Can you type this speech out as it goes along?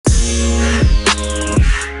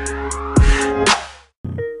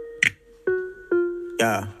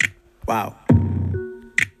Yeah, wow.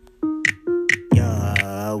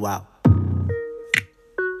 Yeah, wow.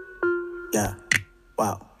 Yeah,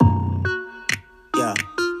 wow. Yeah,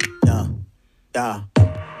 yeah, yeah.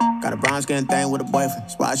 Got a brown skin thing with a boyfriend.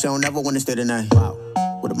 That's why she don't never wanna stay the night. Wow.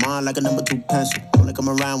 With a mind like a number 2 pencil. Only come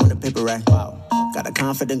around with a paper right. Wow. Got a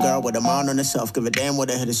confident girl with a mind on herself. Give a damn what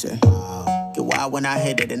I had to say. Wow. Get wild when I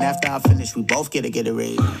hit it, and after I finish, we both get a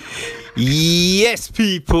raise. Yes,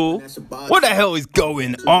 people. What the hell is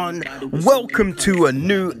going on? Welcome to a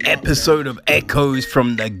new episode of Echoes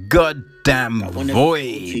from the Goddamn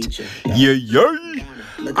Void. Yeah.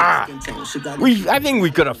 I think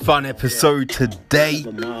we've got a fun episode today.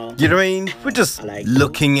 You know what I mean? We're just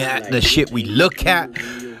looking at the shit we look at.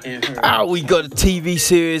 We got a TV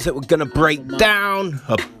series that we're gonna break down,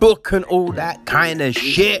 a book and all that kind of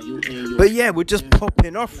shit. But yeah, we're just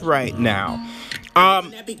popping off right now.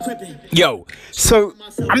 So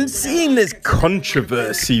I'm seeing this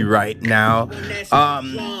controversy right now,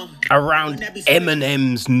 around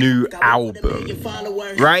Eminem's new album,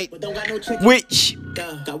 right? Which,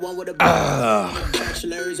 I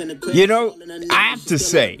have to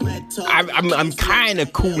say, I'm kind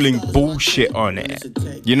of calling bullshit on it.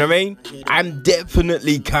 You know what I mean? I'm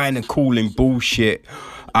definitely kind of calling bullshit,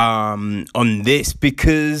 on this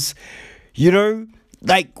because,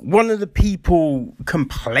 like, one of the people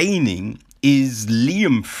complaining is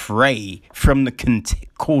Liam Frey from the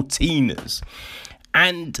Cortinas.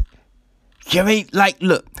 And,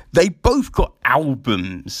 look, they both got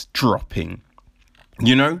albums dropping,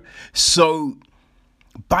 So,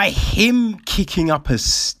 by him kicking up a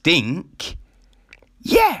stink,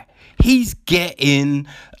 yeah, he's getting,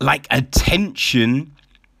 attention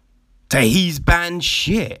to his band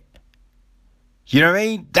shit. You know what I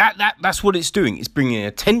mean? That's what it's doing. It's bringing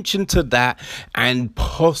attention to that, and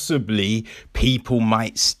possibly people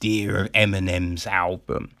might steer Eminem's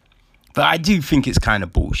album. But I do think it's kind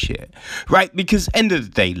of bullshit, right? Because end of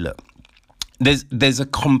the day, look, there's a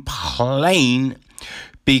complaint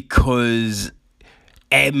because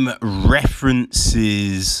M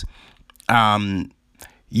references, the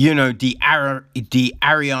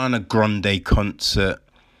Ariana Grande concert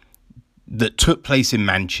that took place in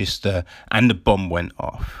Manchester and the bomb went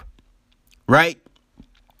off, right?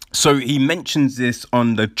 So he mentions this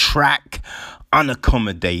on the track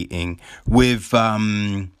Unaccommodating with,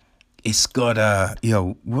 it's got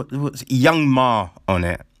what's Young Ma on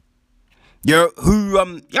it.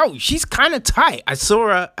 She's kind of tight. I saw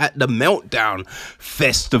her at the Meltdown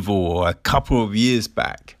Festival a couple of years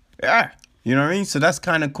back. Yeah, you know what I mean? So that's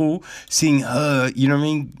kind of cool seeing her,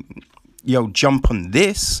 jump on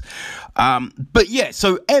this. But yeah,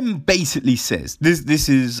 so M basically says, this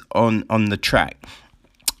is on the track.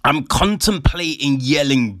 I'm contemplating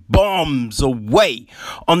yelling bombs away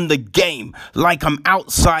on the game like I'm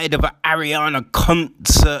outside of an Ariana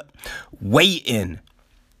concert waiting.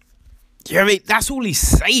 Do you know what I mean? That's all he's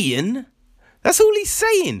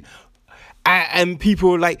saying. And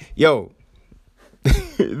people are like, yo,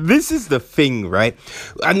 this is the thing, right?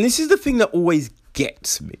 And this is the thing that always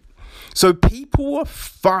gets me. So people are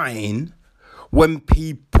fine when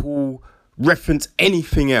people reference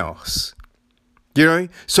anything else,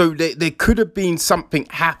 So there could have been something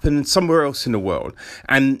happen somewhere else in the world,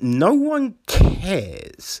 and no one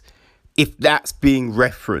cares if that's being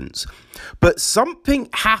referenced. But something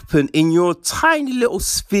happened in your tiny little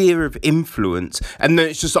sphere of influence, and then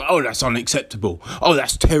it's just like, oh, that's unacceptable. Oh,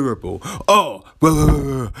 that's terrible. Oh,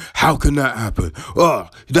 how can that happen? Oh,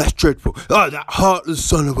 that's dreadful. Oh, that heartless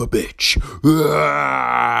son of a bitch.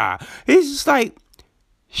 It's just like,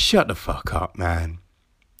 shut the fuck up, man.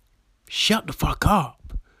 Shut the fuck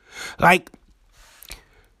up. Like,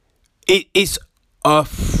 it's a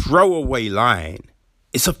throwaway line.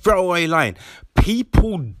 It's a throwaway line.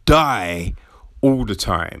 People die all the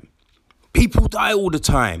time.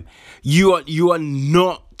 You are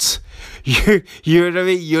not. You know what I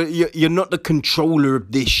mean? You're not the controller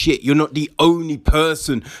of this shit. You're not the only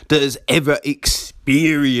person that has ever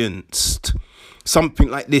experienced something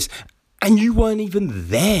like this, and you weren't even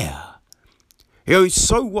there.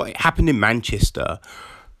 So what? It happened in Manchester.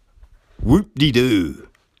 Whoop-de-doo.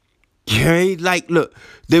 Look,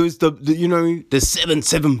 there was the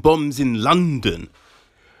 7/7 bombs in London.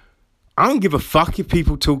 I don't give a fuck if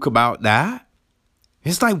people talk about that.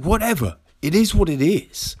 It's like, whatever. It is what it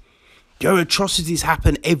is. Atrocities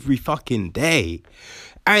happen every fucking day.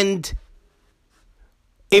 And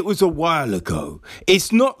it was a while ago.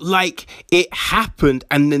 It's not like it happened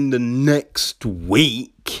and then the next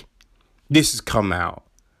week this has come out,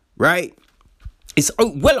 right? It's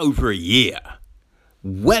well over a year.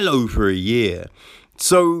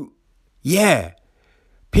 So, yeah,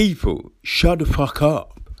 People, shut the fuck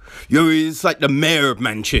up. It's like the mayor of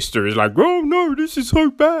Manchester is like, oh no, this is so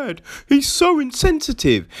bad. He's so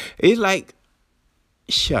insensitive. It's like,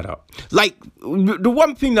 shut up. Like, the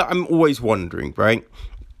one thing that I'm always wondering, right?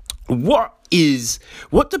 What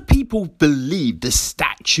do people believe the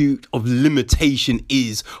statute of limitation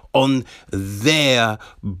is on their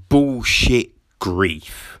bullshit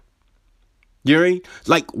grief? You know what I mean?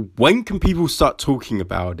 Like, when can people start talking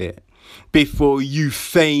about it before you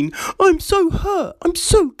feign, I'm so hurt, I'm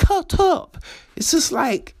so cut up? It's just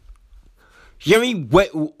like, you know what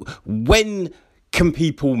I mean? When can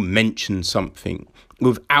people mention something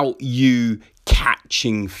without you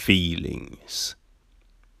catching feelings?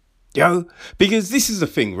 You know? Because this is the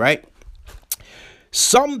thing, right?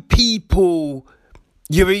 Some people,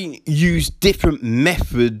 you know, use different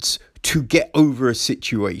methods to get over a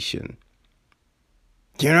situation.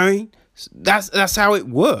 You know? That's how it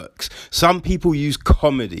works. Some people use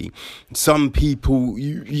comedy. Some people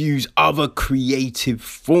use other creative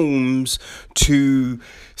forms to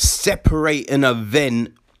separate an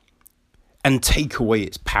event and take away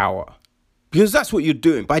its power. Because that's what you're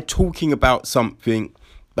doing. By talking about something,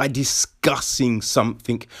 by discussing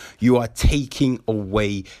something, you are taking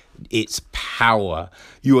away its power.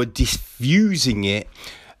 You are diffusing it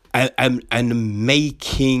and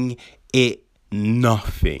making it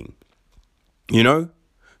nothing. You know?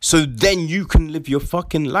 So then you can live your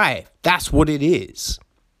fucking life. That's what it is.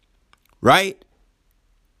 Right?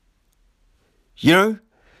 You know?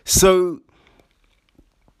 So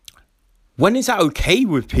when is that okay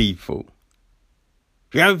with people?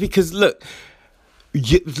 You know, because look,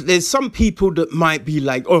 there's some people that might be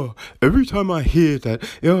like, oh, every time I hear that,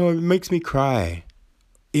 it makes me cry.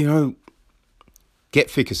 You know, get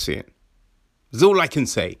thicker skin. That's all I can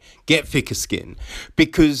say. Get thicker skin.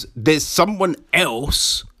 Because there's someone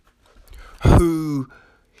else who,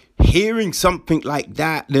 hearing something like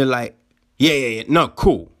that, they're like, yeah, no,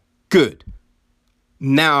 cool, good.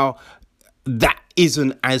 Now, that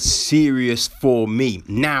isn't as serious for me.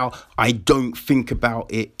 Now, I don't think about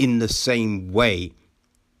it in the same way.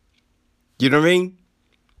 You know what I mean?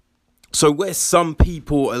 So where some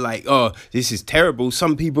people are like, oh, this is terrible.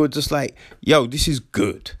 Some people are just like, yo, this is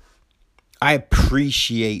good. I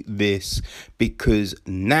appreciate this because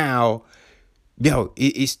now,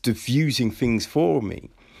 it's diffusing things for me.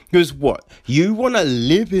 Because what? You want to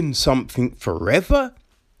live in something forever?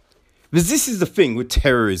 Because this is the thing with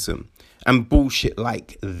terrorism and bullshit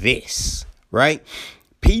like this, right?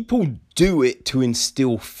 People do it to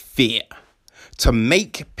instill fear, to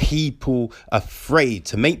make people afraid,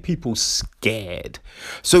 to make people scared.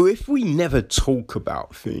 So if we never talk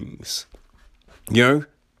about things,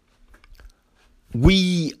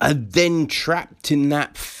 we are then trapped in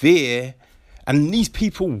that fear, and these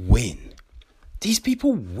people win. These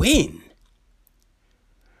people win.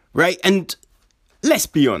 Right? And let's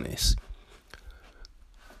be honest.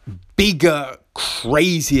 Bigger,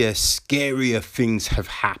 crazier, scarier things have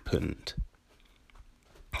happened.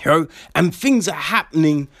 And things are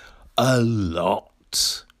happening a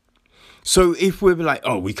lot. So if we're like,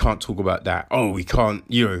 oh, we can't talk about that. Oh, we can't,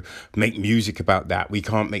 make music about that. We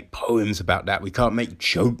can't make poems about that. We can't make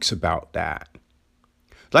jokes about that.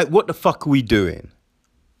 Like, what the fuck are we doing?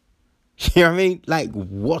 You know what I mean? Like,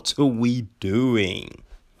 what are we doing?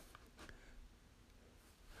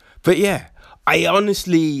 But yeah, I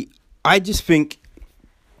just think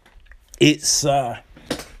it's,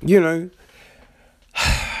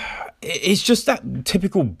 it's just that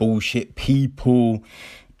typical bullshit. People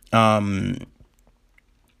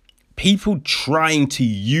trying to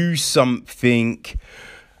use something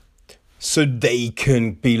so they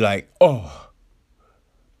can be like, oh,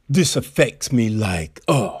 this affects me, like,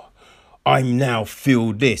 oh, I now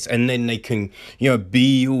feel this. And then they can,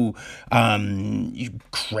 be all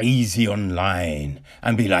crazy online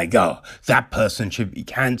and be like, oh, that person should be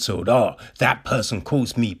cancelled. Oh, that person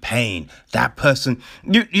caused me pain. That person,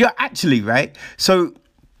 you're actually right. So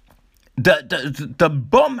the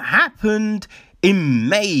bomb happened in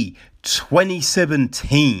May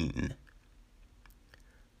 2017.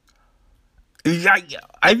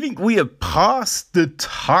 I think we are past the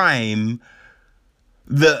time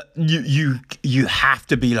that you have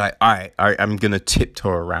to be like, all right, I'm going to tiptoe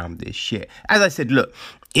around this shit. As I said, look,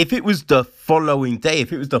 if it was the following day,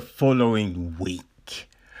 if it was the following week,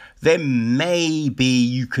 then maybe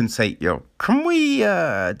you can say, yo, can we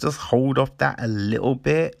just hold off that a little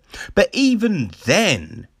bit? But even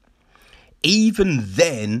then,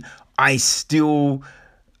 I still,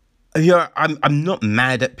 I'm not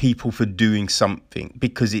mad at people for doing something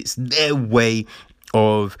because it's their way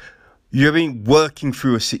of, working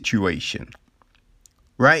through a situation,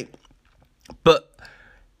 right? But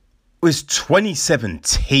it was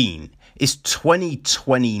 2017. It's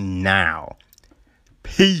 2020 now.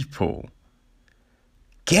 People,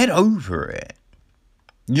 get over it.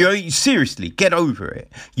 You know, seriously, get over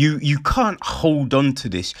it. You can't hold on to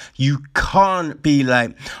this. You can't be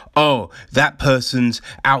like, oh, that person's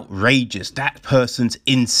outrageous. That person's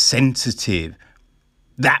insensitive.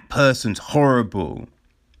 That person's horrible.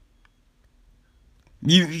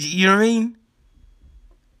 You know what I mean?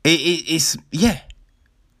 It's, yeah.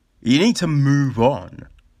 You need to move on.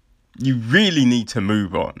 You really need to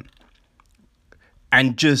move on.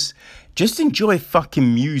 And just enjoy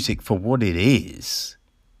fucking music for what it is.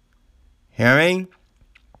 You know what I mean?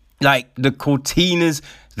 Like, the Cortinas,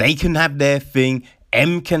 they can have their thing.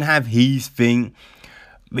 M can have his thing.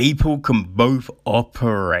 People can both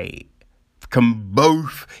operate. Can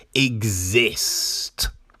both exist.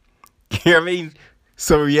 You know what I mean?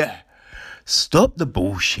 So, yeah. Stop the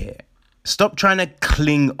bullshit. Stop trying to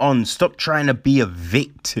cling on. Stop trying to be a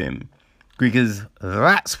victim. Because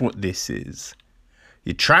that's what this is.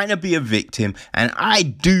 You're trying to be a victim, and I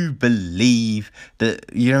do believe that,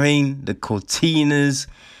 you know what I mean, the Cortinas,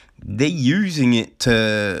 they're using it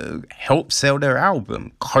to help sell their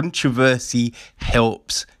album. Controversy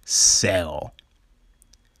helps sell.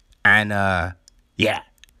 And, yeah,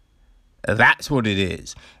 that's what it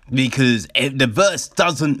is. Because the verse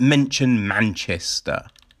doesn't mention Manchester,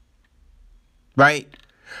 right?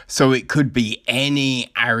 So it could be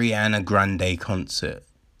any Ariana Grande concert.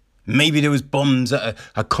 Maybe there was bombs at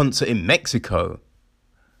a concert in Mexico,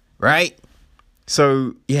 right?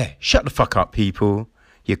 So, yeah, shut the fuck up, people.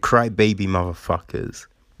 You crybaby motherfuckers.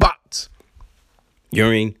 But, you know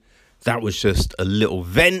what I mean? That was just a little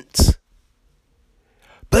vent.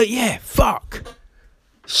 But, yeah, fuck.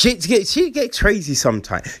 Shit gets crazy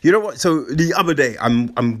sometimes. You know what? So, the other day,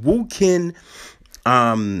 I'm walking...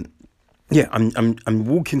 I'm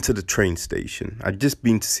walking to the train station. I'd just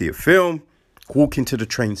been to see a film. Walking to the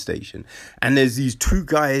train station, and there's these two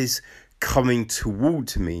guys coming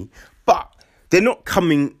towards me, but they're not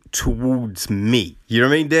coming towards me. You know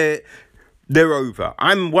what I mean? They're over.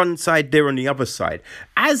 I'm one side, they're on the other side.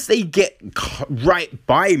 As they get right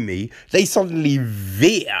by me, they suddenly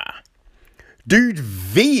veer. Dude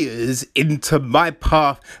veers into my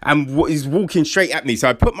path and is walking straight at me. So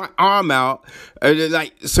I put my arm out,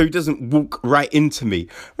 so he doesn't walk right into me.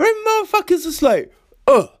 And motherfuckers just like,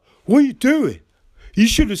 what are you doing? You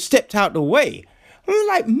should have stepped out the way. I'm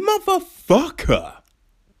like, motherfucker.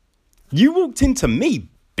 You walked into me,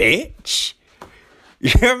 bitch.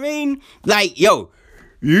 You know what I mean? Like, yo,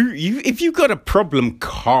 you if you got a problem,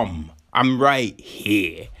 come. I'm right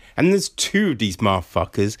here. And there's two of these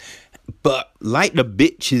motherfuckers. But like the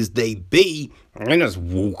bitches they be, they just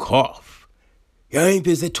walk off. You know what I mean?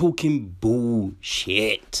 Because they're talking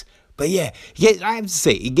bullshit. But yeah, I have to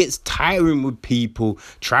say, it gets tiring with people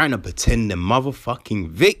trying to pretend they're motherfucking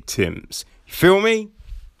victims. You feel me?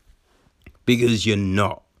 Because you're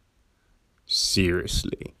not.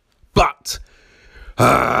 Seriously. But,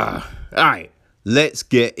 alright, let's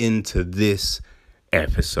get into this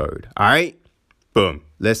episode. Alright? Boom.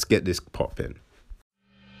 Let's get this popping.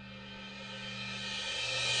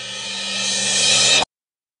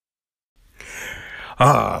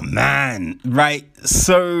 Oh, man. Right.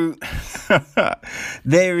 So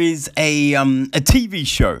there is a TV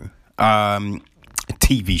show.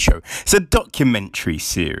 It's a documentary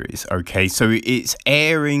series. Okay. So it's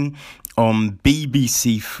airing on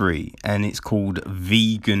BBC Three and it's called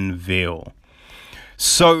Veganville.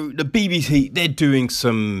 So the BBC, they're doing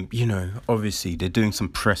some, obviously they're doing some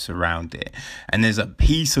press around it. And there's a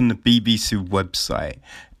piece on the BBC website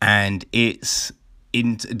and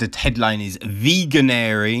the headline is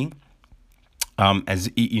Veganuary,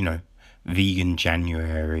 Vegan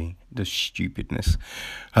January, the stupidness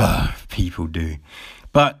people do.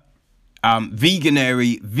 But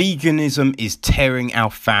Veganuary, veganism is tearing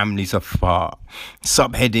our families apart.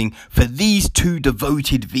 Subheading, for these two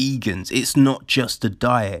devoted vegans, it's not just a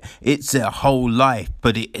diet, it's their whole life,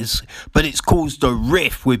 but it's caused a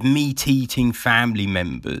rift with meat-eating family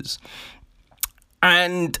members.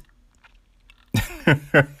 And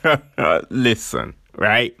listen,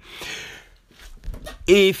 right?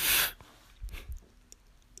 If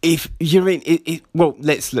you mean well,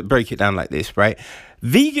 let's break it down like this, right?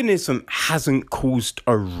 Veganism hasn't caused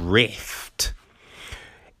a rift.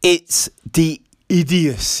 It's the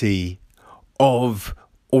idiocy of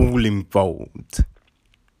all involved.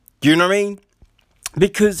 Do you know what I mean?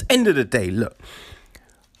 Because end of the day, look,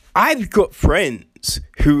 I've got friends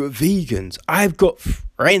who are vegans. I've got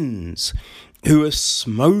friends who are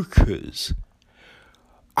smokers.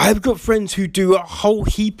 I've got friends who do a whole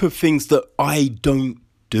heap of things that I don't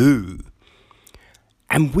do.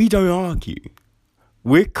 And we don't argue.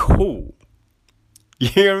 We're cool.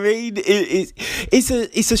 You know what I mean?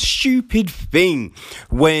 It's a stupid thing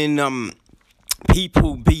when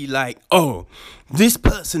people be like, oh, this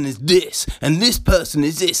person is this and this person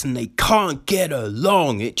is this and they can't get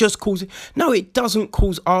along. It just causes... No, it doesn't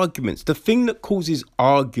cause arguments. The thing that causes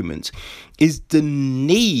arguments is the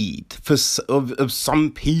need of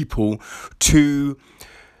some people to,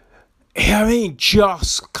 you know what I mean,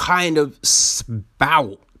 just kind of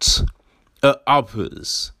spout at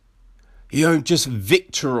others. You know, just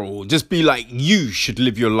victorial, just be like, you should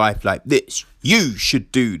live your life like this. You should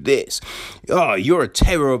do this. Oh, you're a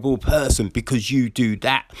terrible person because you do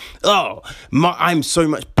that. Oh, I'm so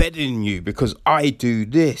much better than you because I do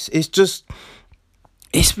this.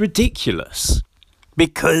 It's ridiculous.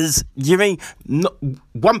 Because, you mean,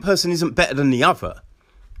 one person isn't better than the other.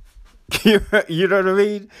 You know what I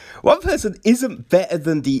mean? One person isn't better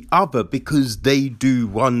than the other because they do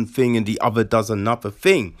one thing and the other does another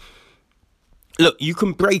thing. Look, you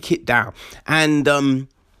can break it down. And one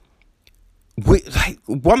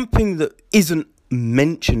thing that isn't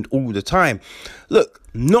mentioned all the time. Look,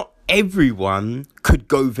 not everyone could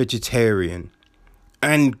go vegetarian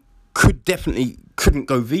and couldn't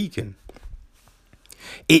go vegan.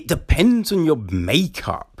 It depends on your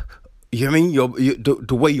makeup. You know what I mean?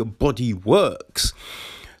 The way your body works.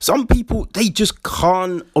 Some people, they just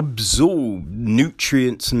can't absorb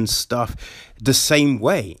nutrients and stuff the same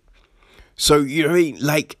way. So, you know what I mean?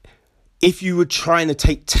 Like, if you were trying to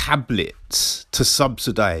take tablets to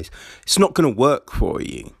subsidize, it's not going to work for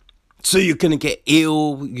you. So you're going to get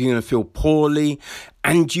ill, you're going to feel poorly,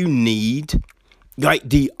 and you need, like,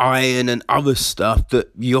 the iron and other stuff that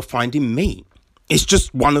you're finding meat. It's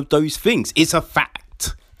just one of those things. It's a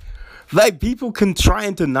fact. Like, people can try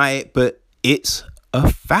and deny it, but it's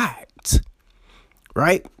a fact,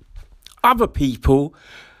 right? Other people...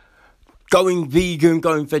 going vegan,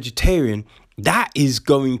 going vegetarian, that is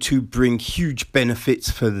going to bring huge benefits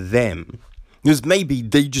for them. Because maybe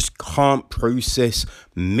they just can't process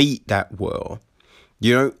meat that well.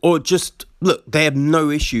 You know, or just, look, they have no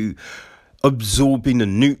issue absorbing the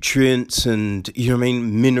nutrients and, you know what I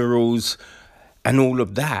mean, minerals and all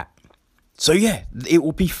of that. So, yeah, it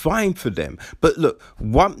will be fine for them. But look,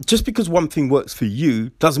 just because one thing works for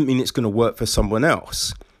you doesn't mean it's going to work for someone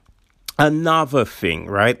else. Another thing,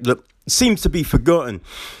 right? Look, seems to be forgotten.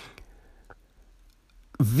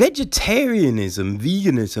 Vegetarianism,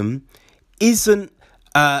 veganism, isn't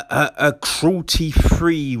a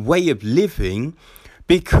cruelty-free way of living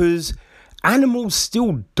because animals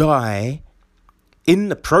still die in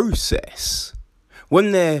the process.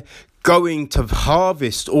 When they're going to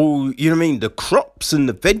harvest all, you know what I mean, the crops and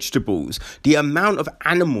the vegetables, the amount of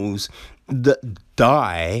animals that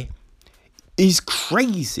die is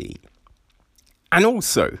crazy. And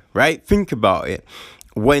also, right, think about it.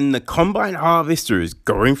 When the combine harvester is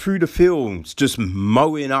going through the fields, just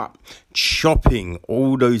mowing up, chopping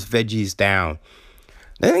all those veggies down,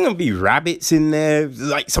 there ain't going to be rabbits in there,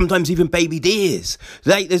 like sometimes even baby deers.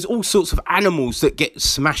 Like, there's all sorts of animals that get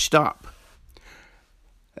smashed up.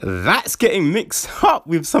 That's getting mixed up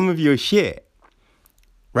with some of your shit,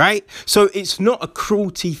 right? So it's not a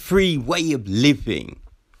cruelty-free way of living.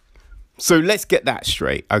 So let's get that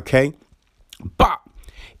straight, okay? But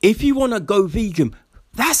if you want to go vegan,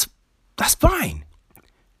 that's fine.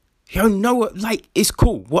 You know, like, it's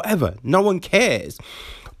cool, whatever. No one cares.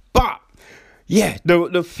 But yeah,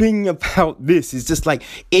 the thing about this is just like,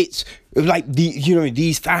 it's like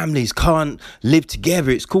these families can't live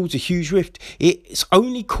together. It's caused a huge rift. It's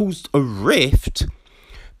only caused a rift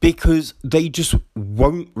because they just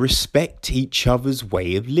won't respect each other's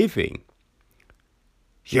way of living.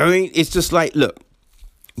 You know what I mean? It's just like, look,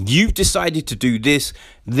 you've decided to do this,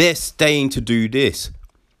 they're staying to do this.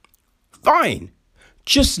 Fine.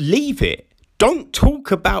 Just leave it. Don't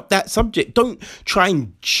talk about that subject. Don't try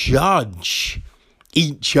and judge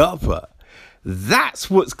each other.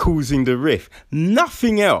 That's what's causing the rift.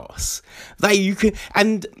 Nothing else. Like, you can,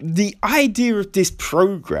 and the idea of this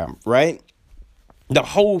program, right? The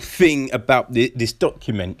whole thing about this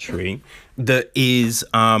documentary that is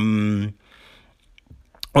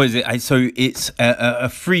what is it? So it's a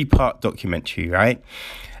 3-part documentary, right?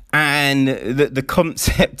 And the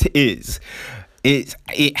concept is it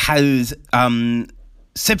has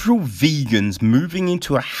several vegans moving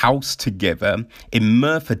into a house together in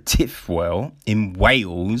Merthyr Tydfil in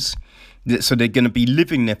Wales. So they're going to be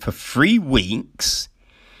living there for 3 weeks.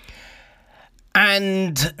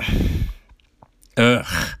 And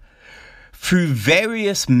through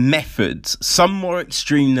various methods, some more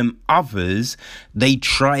extreme than others, they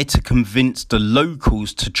try to convince the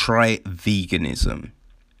locals to try veganism.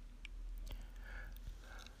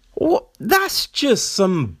 Well, that's just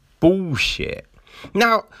some bullshit.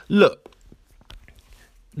 Now, look,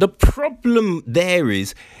 the problem there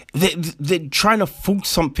is they're trying to force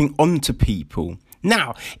something onto people.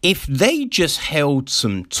 Now, if they just held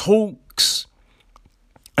some talks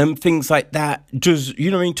and things like that, just, you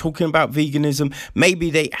know what I mean, talking about veganism, maybe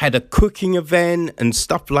they had a cooking event and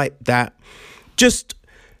stuff like that, just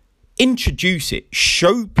introduce it,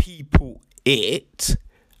 show people it,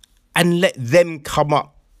 and let them come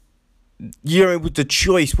up, you know, with the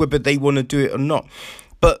choice whether they want to do it or not.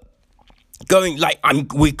 But going like,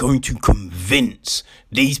 we're going to convince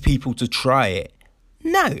these people to try it.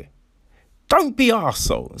 No, don't be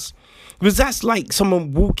arseholes. Because that's like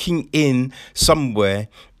someone walking in somewhere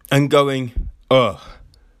and going, oh,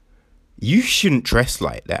 you shouldn't dress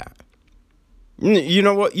like that. You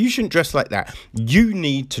know what? You shouldn't dress like that. You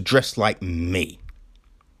need to dress like me.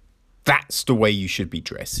 That's the way you should be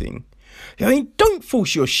dressing. I mean, don't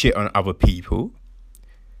force your shit on other people.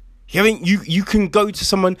 I mean, you can go to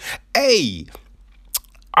someone, hey,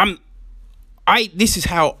 this is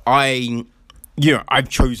how I've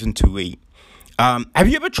chosen to eat. Have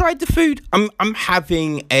you ever tried the food? I'm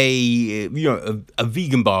having a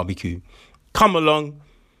vegan barbecue. Come along,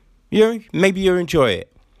 maybe you'll enjoy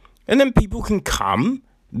it. And then people can come.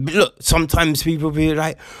 Look, sometimes people be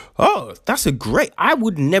like, oh, that's I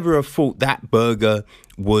would never have thought that burger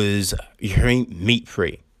was meat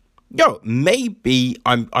free. Maybe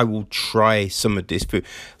I will try some of this food.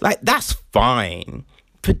 Like, that's fine.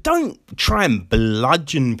 But don't try and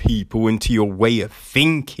bludgeon people into your way of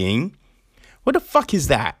thinking. What the fuck is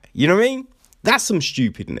that? You know what I mean? That's some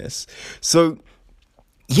stupidness. So,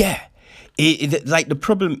 yeah. The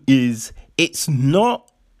problem is, it's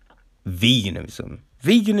not veganism.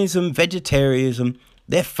 Veganism, vegetarianism,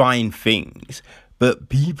 they're fine things. But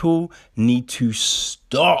people need to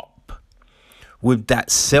stop with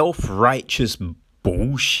that self-righteous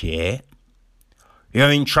bullshit. You know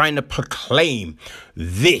what I mean? Trying to proclaim,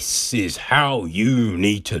 this is how you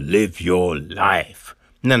need to live your life.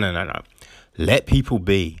 No. Let people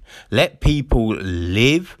be. Let people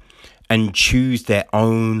live and choose their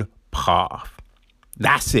own path.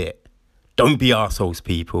 That's it. Don't be arseholes,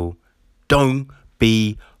 people. Don't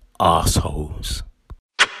be arseholes.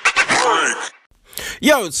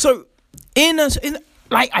 Yo, so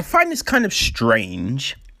I find this kind of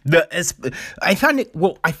strange I find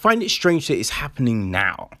it strange that it's happening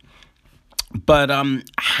now. But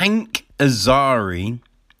Frank Azaria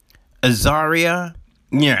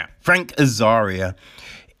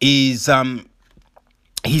is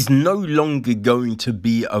he's no longer going to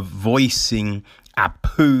be voicing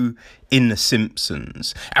Apu in The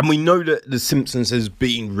Simpsons. And we know that The Simpsons has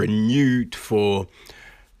been renewed for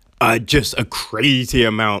just a crazy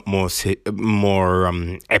amount more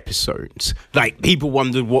episodes. Like, people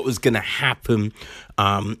wondered what was going to happen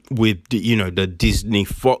with the Disney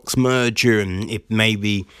Fox merger, and if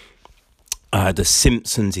maybe The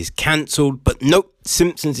Simpsons is cancelled. But nope,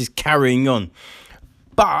 Simpsons is carrying on.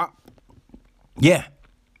 But yeah,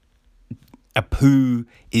 Apu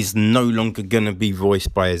is no longer going to be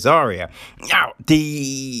voiced by Azaria. Now,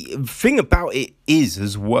 the thing about it is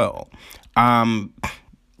as well,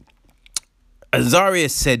 Azaria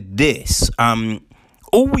said this,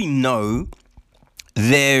 all we know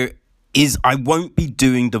there is I won't be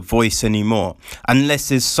doing the voice anymore unless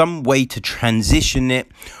there's some way to transition it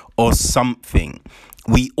or something.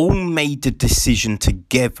 We all made the decision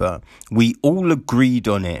together. We all agreed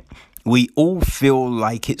on it. We all feel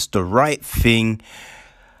like it's the right thing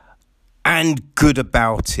and good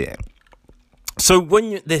about it. So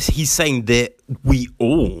when he's saying that we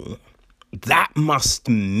all, that must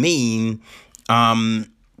mean the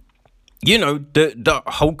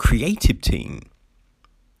whole creative team,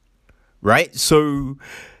 right? So,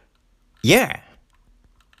 yeah,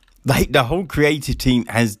 like the whole creative team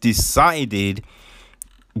has decided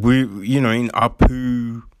in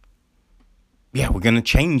Apu, yeah, we're going to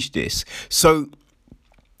change this. So,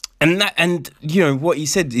 and what he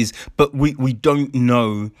said is, but we don't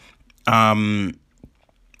know, if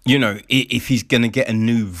he's going to get a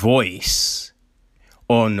new voice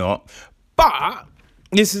or not. But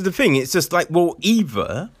this is the thing. It's just like, well,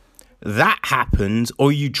 either that happens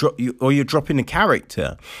or you're dropping a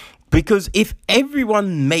character. Because if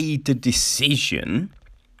everyone made the decision,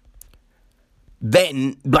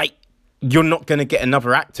 then you're not going to get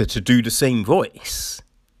another actor to do the same voice.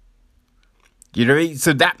 You know what I mean?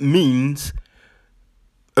 So that means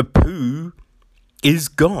Apu is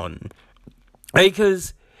gone.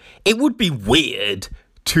 Because it would be weird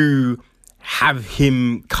to have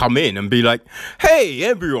him come in and be like, hey,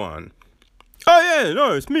 everyone. Oh, yeah,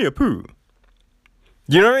 no, it's me, Apu.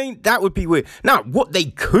 You know what I mean? That would be weird. Now, what they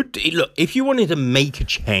could do, look, if you wanted to make a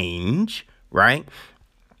change, right?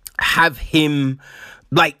 Have him,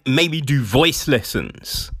 like, maybe do voice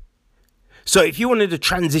lessons. So if you wanted to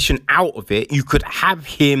transition out of it, you could have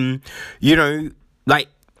him, you know, like,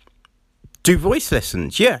 do voice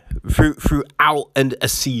lessons, throughout a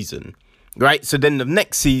season, right? So then the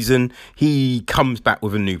next season, he comes back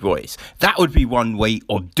with a new voice. That would be one way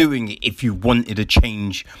of doing it if you wanted to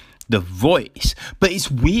change the voice. But it's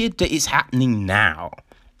weird that it's happening now.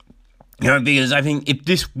 You know, because I think if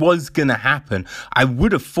this was going to happen, I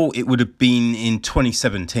would have thought it would have been in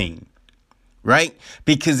 2017, right?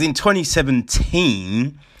 Because in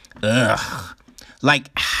 2017, like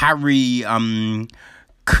Harry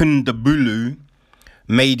Kundabulu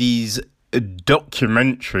made his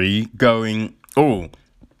documentary going, oh,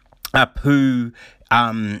 Apu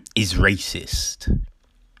is racist,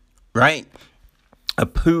 right?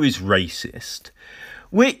 Apu is racist,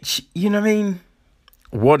 which, you know what I mean?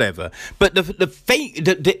 Whatever. But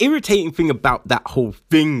the irritating thing about that whole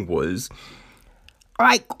thing was,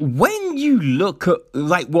 like, when you look at,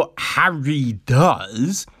 like, what Harry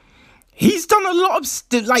does, he's done a lot of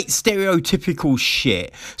stereotypical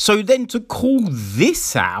shit. So then to call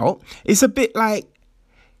this out is a bit like,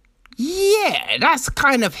 yeah, that's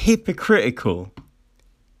kind of hypocritical.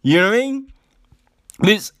 You know what I mean?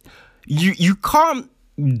 Because you can't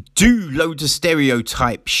do loads of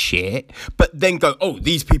stereotype shit, but then go, oh,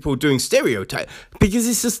 these people are doing stereotype. Because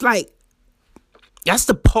it's just like, that's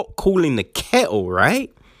the pot calling the kettle,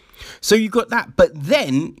 right? So you got that. But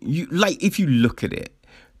then, you like, if you look at it,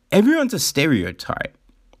 everyone's a stereotype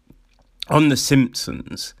on The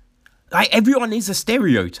Simpsons. Like, everyone is a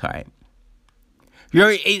stereotype. You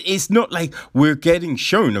know, it's not like we're getting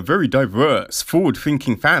shown a very diverse,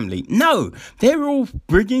 forward-thinking family. No, they're all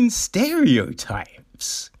frigging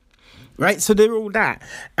stereotypes. Right? So they're all that.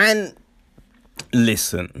 And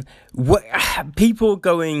listen, what people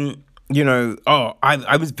going, you know, oh,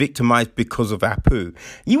 I was victimized because of Apu.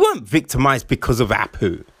 You weren't victimized because of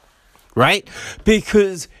Apu. Right?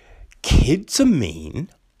 Because kids are mean,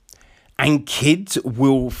 and kids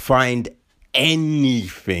will find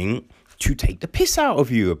anything to take the piss out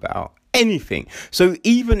of you about. Anything. So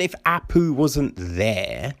even if Apu wasn't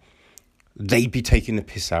there, they'd be taking the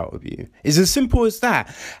piss out of you. It's as simple as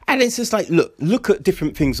that. And it's just like, look at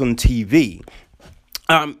different things on TV.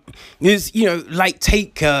 There's, you know, like,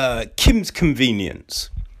 take Kim's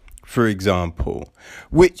Convenience, for example,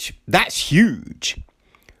 which that's huge.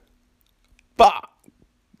 But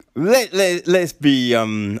let's be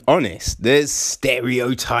honest. There's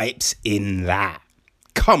stereotypes in that.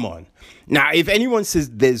 Come on. Now, if anyone says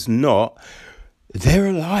there's not, they're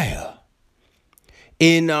a liar.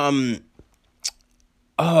 In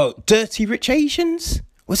Dirty Rich Asians?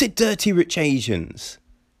 Was it Dirty Rich Asians?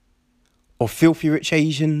 Or Filthy Rich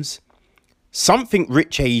Asians? Something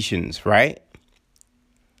Rich Asians, right?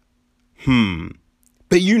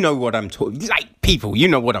 But you know what I'm talking, like, people, you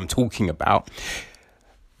know what I'm talking about.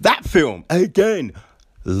 That film, again,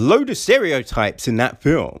 load of stereotypes in that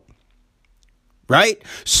film. Right?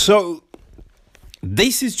 So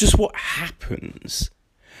this is just what happens.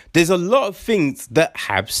 There's a lot of things that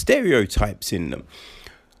have stereotypes in them.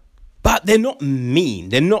 But they're not mean.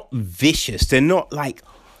 They're not vicious. They're not like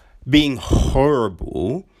being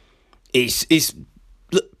horrible. It's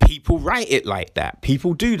look, people write it like that.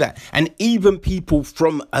 People do that. And even people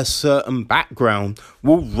from a certain background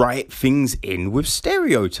will write things in with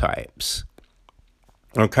stereotypes.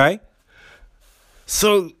 Okay?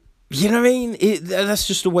 So, you know what I mean? That's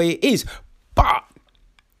just the way it is. But,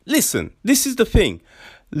 listen, this is the thing.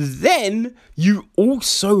 Then you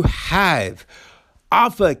also have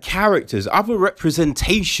other characters, other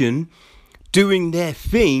representation doing their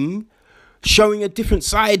thing, showing a different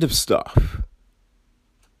side of stuff.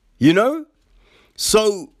 You know?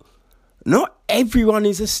 So, not everyone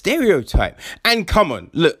is a stereotype. And come on,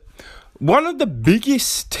 look. One of the biggest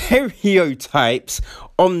stereotypes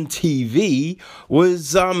on TV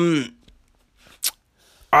was, God,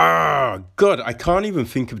 I can't even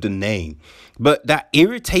think of the name. But that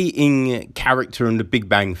irritating character in The Big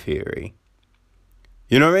Bang Theory.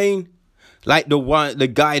 You know what I mean? Like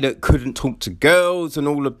the guy that couldn't talk to girls and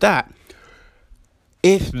all of that.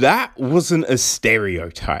 If that wasn't a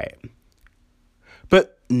stereotype,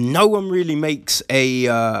 but no one really makes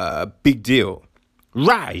a big deal.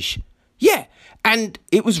 Raj. Yeah, and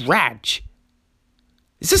it was Raj.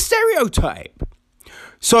 It's a stereotype.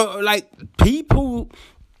 So, like, people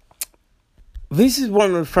this is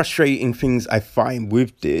one of the frustrating things I find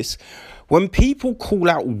with this. When people call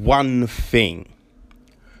out one thing,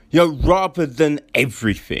 rather than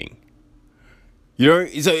everything.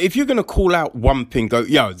 So if you're going to call out one thing, go,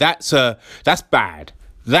 that's bad.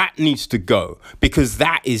 That needs to go because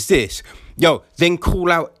that is this. Then call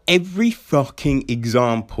out every fucking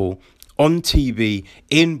example on TV,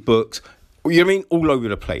 in books, all over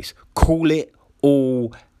the place. Call it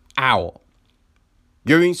all out.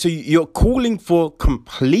 So you're calling for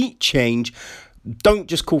complete change. Don't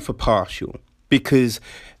just call for partial, because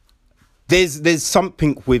there's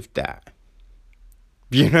something with that.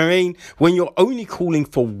 You know what I mean? When you're only calling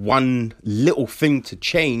for one little thing to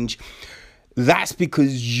change, that's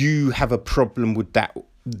because you have a problem with that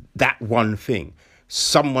one thing.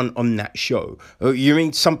 Someone on that show.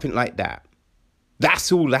 Something like that.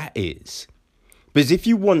 That's all that is. Because if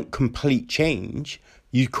you want complete change,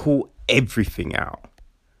 you call everything out.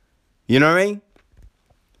 You know what I mean?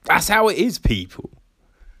 That's how it is, people.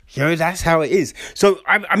 That's how it is. So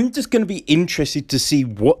I'm just going to be interested to see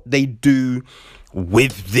what they do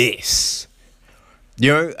with this.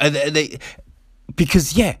 Because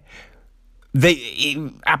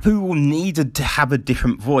Apu will need to have a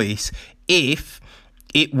different voice if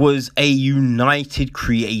it was a united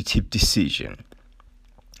creative decision,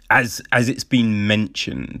 as it's been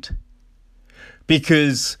mentioned.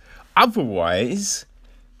 Because otherwise,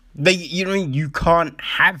 you can't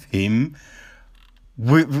have him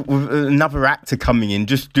with another actor coming in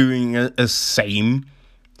just doing a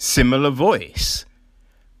similar voice,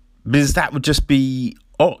 because that would just be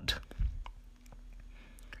odd.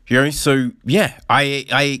 So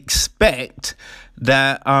I expect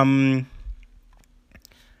that Apu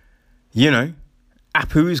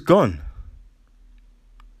is gone.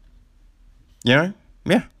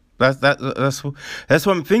 That's what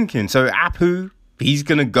I'm thinking. So Apu, he's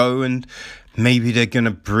gonna go, and maybe they're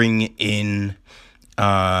gonna bring in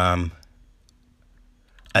a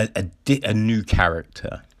new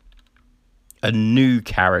character. A new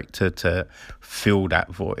character to fill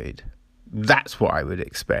that void. That's what I would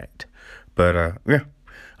expect. But I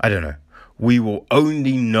don't know. We will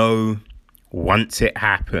only know once it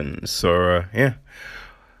happens. So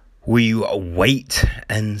we wait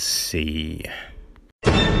and see.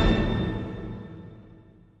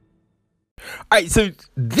 Alright, so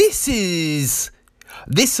this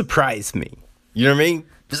surprised me. You know what I mean?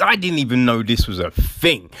 Because I didn't even know this was a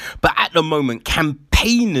thing. But at the moment,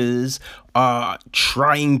 campaigners are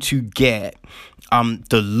trying to get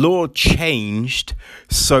the law changed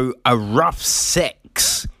so a rough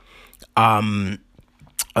sex what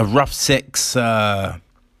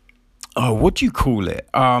do you call it?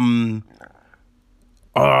 When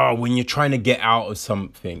you're trying to get out of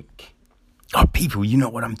something. People, you know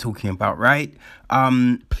what I'm talking about, right?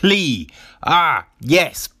 Plea.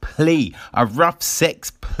 Yes, plea. A rough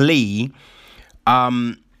sex plea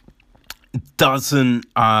doesn't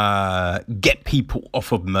get people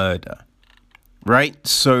off of murder, right?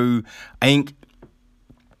 So I think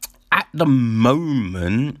at the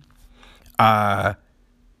moment,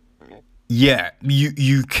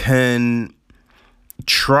 you can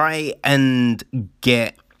try and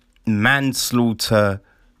get manslaughter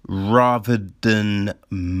rather than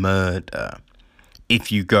murder.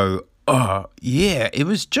 If you go, it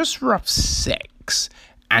was just rough sex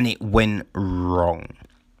and it went wrong.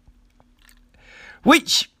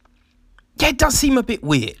 Which, it does seem a bit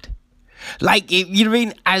weird. Like, you know what I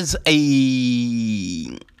mean?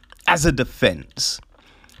 As a defense.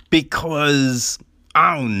 Because,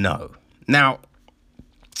 I don't know. Now,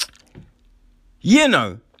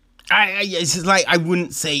 it's just like, I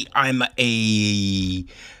wouldn't say I'm a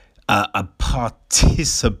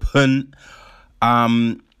participant, but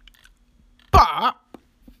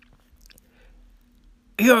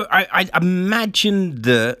I imagine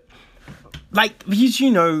that, like, because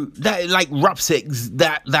that, like, rough sex,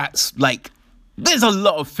 that's like, there's a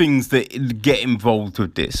lot of things that get involved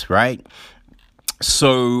with this, right?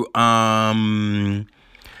 So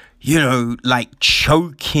like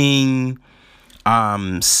choking,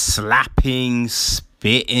 slapping,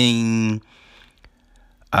 spitting,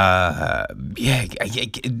 there's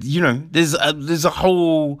a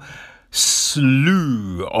whole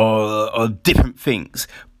slew of different things.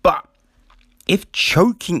 But if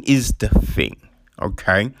choking is the thing,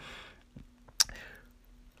 okay,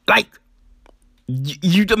 like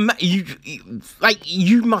you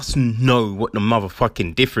must know what the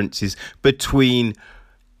motherfucking difference is between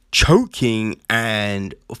choking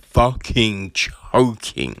and fucking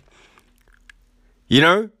choking.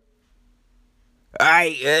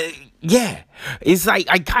 It's like,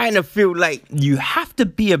 I kind of feel like you have to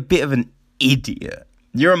be a bit of an idiot.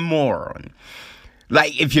 You're a moron.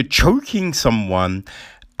 Like, if you're choking someone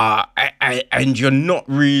and you're not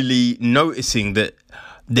really noticing that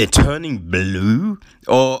they're turning blue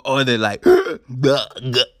or they're like, you know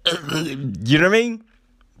what I mean?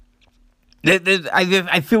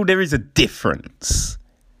 I feel there is a difference.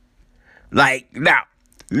 Like, now,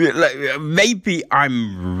 maybe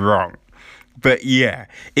I'm wrong, but yeah,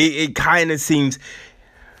 it kind of seems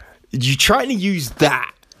you're trying to use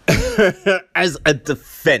that as a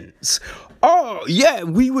defense. Oh, yeah,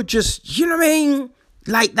 we were just, you know what I mean?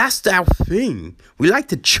 Like, that's our thing. We like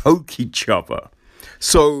to choke each other.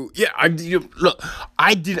 So, yeah, I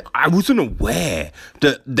wasn't aware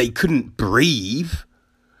that they couldn't breathe.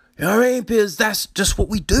 You know what I mean? Because that's just what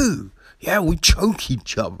we do. Yeah, we choke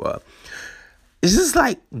each other. It's just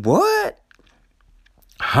like, what?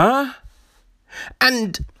 Huh?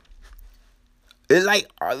 And, like,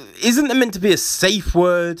 isn't there meant to be a safe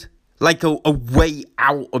word? Like a way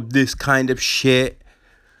out of this kind of shit?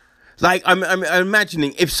 Like, I'm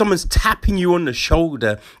imagining if someone's tapping you on the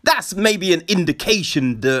shoulder, that's maybe an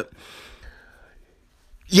indication that,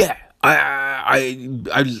 yeah,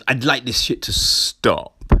 I'd like this shit to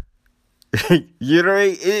stop. You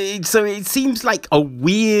know, so it seems like a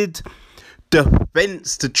weird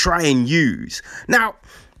defense to try and use. Now,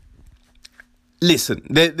 listen,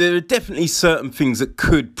 there are definitely certain things that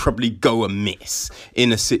could probably go amiss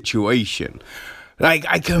in a situation. Like,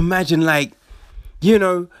 I can imagine, like, you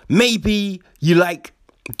know, maybe you like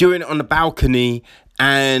doing it on the balcony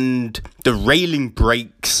and the railing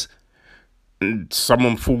breaks and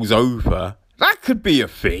someone falls over. That could be a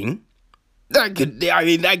thing. That could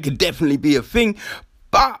definitely be a thing.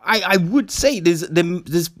 But I would say there's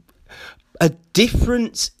a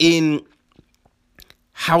difference in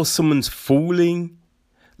how someone's falling.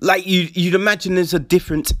 Like, you'd imagine there's a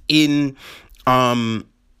difference in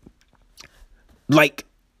like,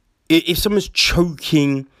 if someone's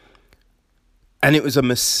choking and it was a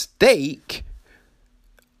mistake,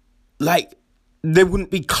 like, there wouldn't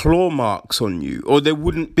be claw marks on you, or there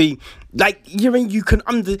wouldn't be, like, you mean, you can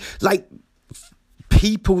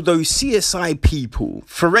people, those CSI people,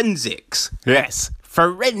 forensics, yes,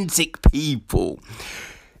 forensic people,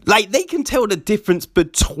 like, they can tell the difference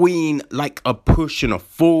between, like, a push and a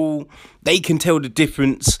fall. They can tell the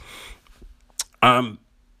difference,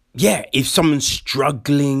 yeah, if someone's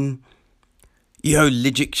struggling, you know,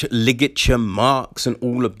 ligature marks and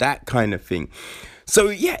all of that kind of thing. So,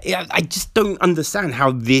 yeah, I just don't understand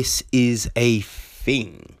how this is a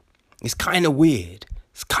thing. It's kind of weird.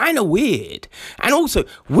 It's kind of weird. And also,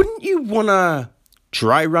 wouldn't you want to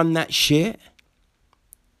dry run that shit?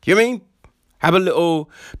 You know what I mean? Have a little,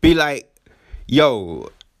 be like, yo,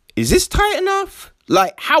 is this tight enough?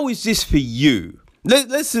 Like, how is this for you?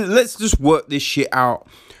 Let's just work this shit out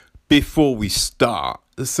before we start,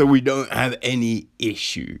 so we don't have any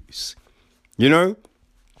issues. You know?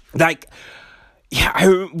 Like,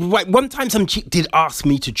 yeah, one time some chick did ask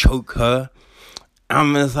me to choke her. I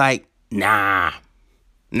was like, nah.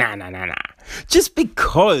 Just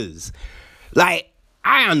because, like,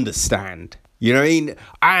 I understand. You know what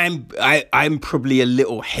I mean? I'm probably a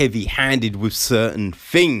little heavy-handed with certain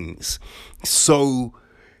things. So,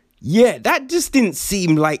 yeah, that just didn't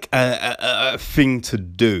seem like a thing to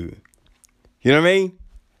do. You know what I mean?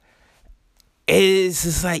 It's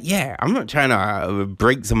just like, yeah, I'm not trying to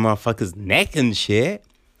break some motherfucker's neck and shit.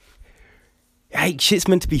 Like, shit's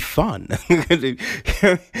meant to be fun.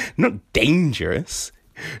 Not dangerous.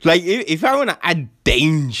 Like, if I want to add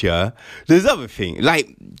danger, there's other things.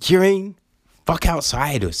 Like, you mean, fuck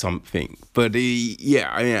outside or something. But, yeah,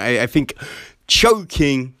 I mean, I think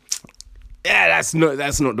choking, yeah, that's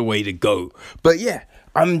not the way to go. But, yeah,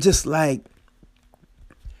 I'm just like,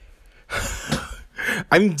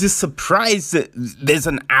 I'm just surprised that there's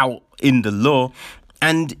an out in the law.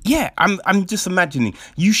 And yeah, I'm just imagining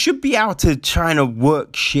you should be able to try to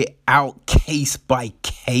work shit out case by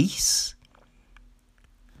case.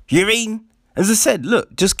 You mean? As I said,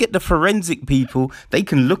 look, just get the forensic people. They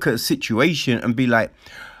can look at a situation and be like,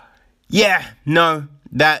 yeah, no,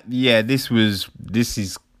 this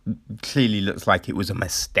is clearly looks like it was a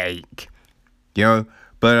mistake. You know?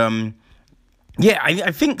 But yeah,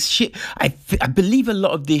 I think shit. I believe a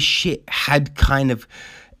lot of this shit had kind of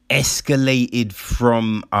escalated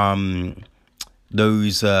from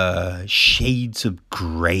those Shades of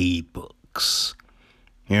Grey books.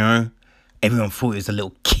 You know, everyone thought it was a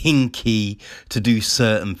little kinky to do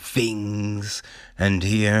certain things, and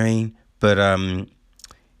you know what I mean? But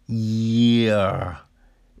yeah,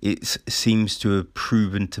 it seems to have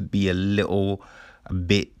proven to be a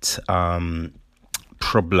bit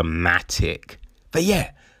problematic. But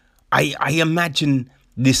yeah, I imagine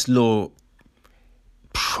this law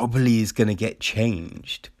probably is going to get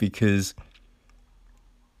changed because,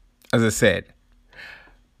 as I said,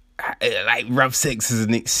 like rough sex as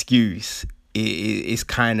an excuse is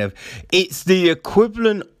kind of, it's the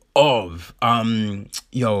equivalent of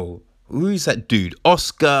who's that dude?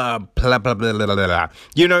 Oscar blah blah blah blah blah.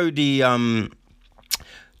 You know, the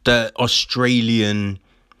Australian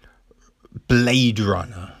Blade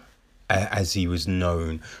Runner, as he was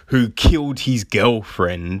known, who killed his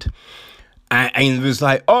girlfriend and was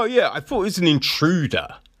like, oh yeah, I thought it was an intruder.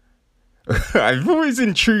 I thought it was an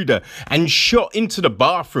intruder, and shot into the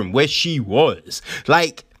bathroom where she was.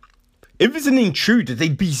 Like, if it's an intruder, they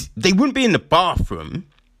wouldn't be in the bathroom,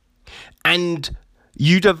 and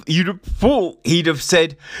you'd have thought he'd have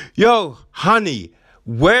said, yo, honey,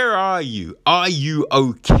 where are you? Are you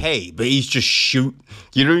okay? But he's just shoot,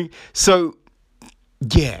 you know? So,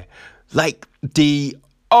 yeah, like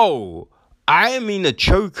I am in a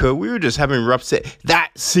choker, we were just having rough sex.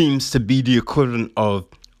 That seems to be the equivalent of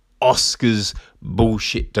Oscar's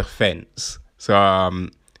bullshit defense. So,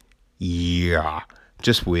 yeah,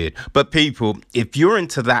 just weird. But people, if you're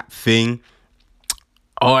into that thing,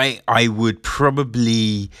 I would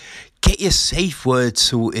probably get your safe word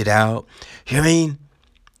sorted out. You know what I mean?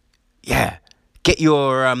 Yeah. Get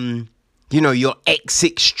your, your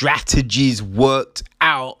exit strategies worked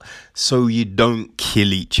out so you don't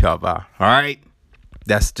kill each other. All right?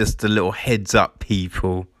 That's just a little heads up,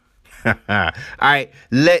 people. All right,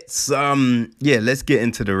 let's get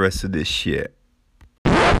into the rest of this shit.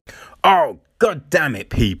 Oh, god damn it,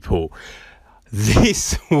 people.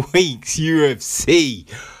 This week's UFC,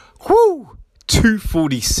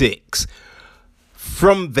 246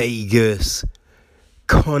 from Vegas,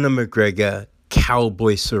 Conor McGregor,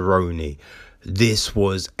 Cowboy Cerrone. This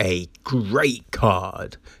was a great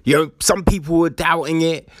card. You know, some people were doubting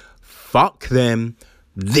it. Fuck them.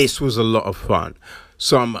 This was a lot of fun.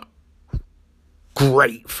 Some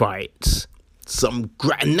great fights. And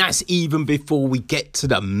that's even before we get to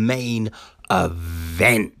the main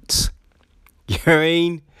event. You know what I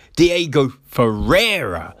mean? Diego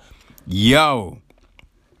Ferreira. Yo.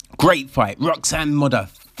 Great fight. Roxanne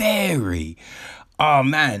Modafferi. Oh,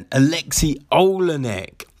 man. Alexei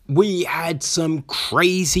Olenek. We had some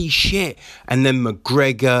crazy shit. And then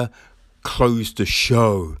McGregor closed the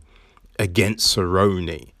show against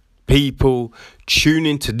Cerrone. People, tune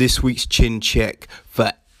into this week's Chin Check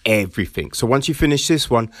for everything. So once you finish this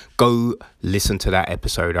one, go listen to that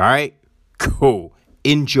episode, all right? Cool.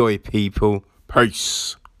 Enjoy, people.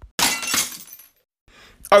 Peace.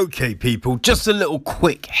 Okay, people, just a little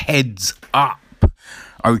quick heads up.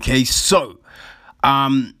 Okay, so,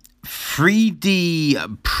 3D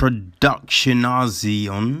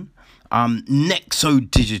Productionazion, Nexo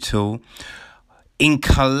Digital, in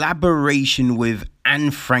collaboration with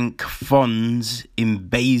Anne Frank Fonds in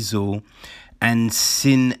Basel and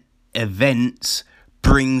Sin Events,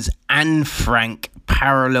 brings Anne Frank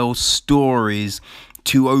parallel stories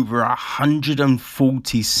to over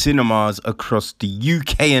 140 cinemas across the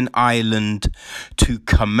UK and Ireland to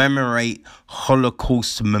commemorate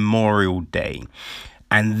Holocaust Memorial Day.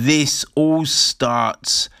 And this all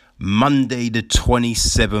starts Monday the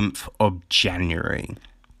 27th of January.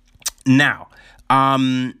 Now,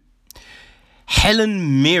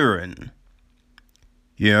 Helen Mirren,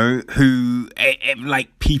 you know, who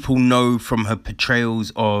like people know from her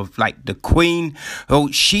portrayals of like the Queen.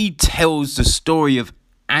 Oh, she tells the story of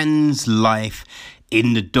Anne's life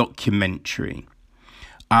in the documentary.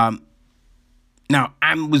 Now,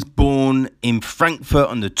 Anne was born in Frankfurt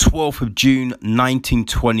on the 12th of June,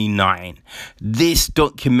 1929. This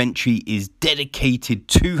documentary is dedicated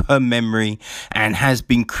to her memory and has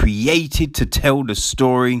been created to tell the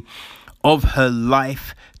story of her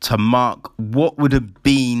life to mark what would have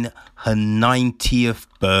been her 90th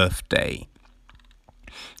birthday.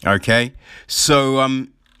 Okay, so,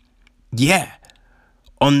 yeah,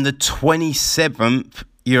 on the 27th,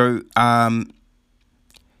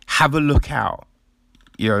 have a look out.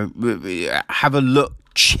 Have a look,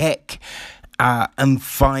 check, and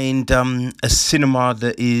find a cinema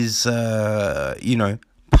that is,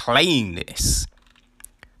 playing this.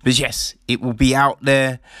 But yes, it will be out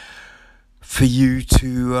there for you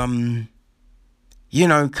to,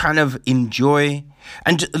 kind of enjoy.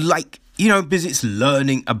 And, because it's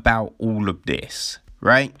learning about all of this,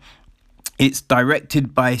 right? It's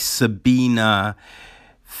directed by Sabina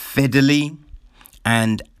Fedeli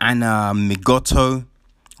and Anna Migotto,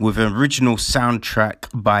 with an original soundtrack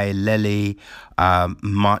by Lele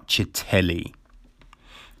Marchitelli.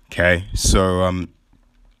 Okay, so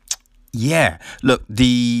yeah, look,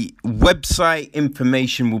 the website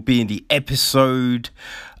information will be in the episode.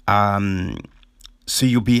 So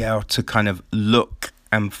you'll be able to kind of look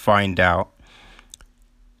and find out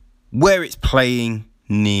where it's playing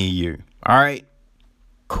near you. All right,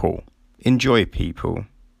 cool. Enjoy, people.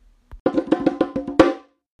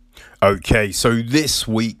 Okay, so this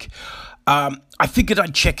week, I figured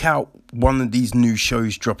I'd check out one of these new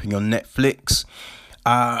shows dropping on Netflix.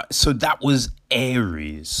 So that was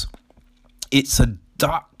Aries. It's a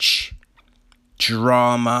Dutch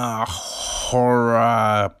drama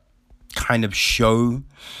horror kind of show.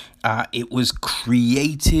 It was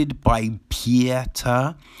created by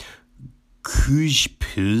Pieter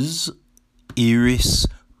Kuijpers, Iris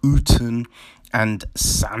Uten, and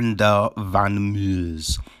Sander van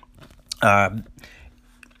Meers.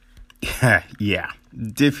 Yeah,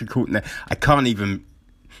 difficult. I can't even.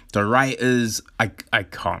 The writers, I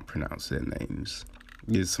can't pronounce their names.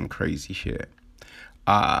 It's some crazy shit.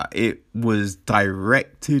 It was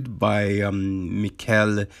directed by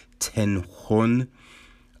Michael ten Hoorn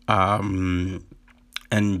and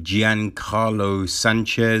Giancarlo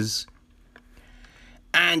Sanchez.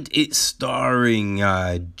 And it's starring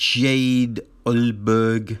Jade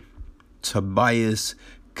Olberg, Tobias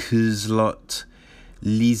Kuzlot,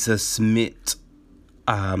 Lisa Smith,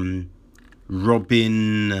 Robin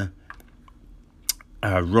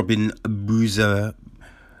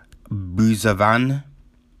Buzavan.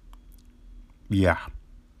 Yeah.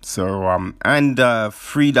 So and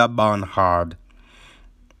Frida Barnhard.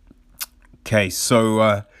 Okay,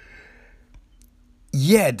 so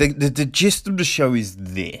yeah, the gist of the show is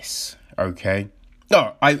this, okay?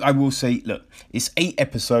 Oh, I will say, look, it's 8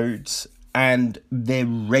 episodes and they're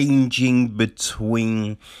ranging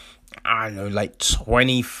between, I don't know, like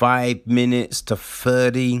 25 minutes to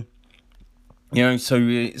 30. You know, so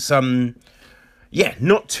it's yeah,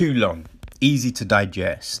 not too long. Easy to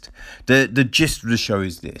digest. The gist of the show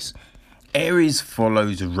is this. Aries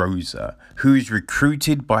follows Rosa, who is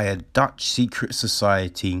recruited by a Dutch secret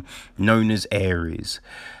society known as Aries.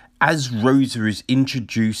 As Rosa is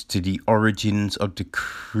introduced to the origins of the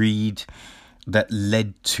creed that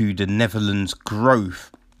led to the Netherlands'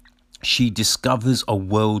 growth, she discovers a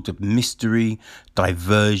world of mystery,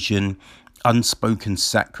 diversion, unspoken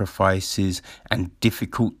sacrifices, and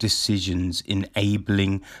difficult decisions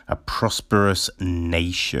enabling a prosperous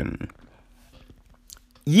nation.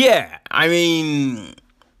 Yeah, I mean,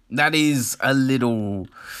 that is a little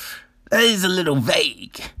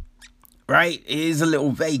vague, right? It is a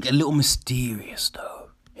little vague, a little mysterious though.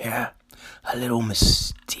 Yeah, a little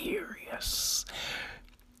mysterious.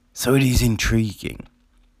 So it is intriguing.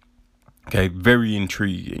 Okay, very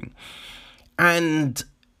intriguing. And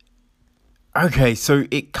okay, so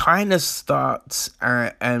it kind of starts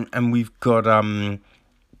and we've got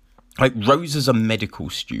like Rosa's a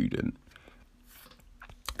medical student.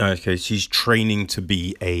 Okay, she's training to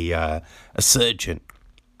be a surgeon.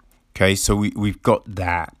 Okay, so we've got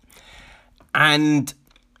that. And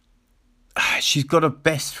she's got a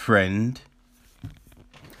best friend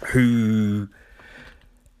who,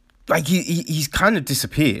 like, he's kind of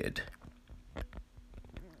disappeared.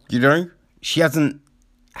 You know? She hasn't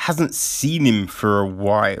seen him for a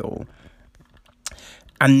while.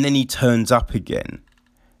 And then he turns up again.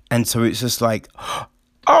 And so it's just like,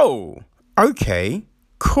 oh, okay.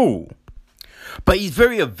 Cool. But he's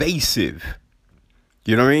very evasive.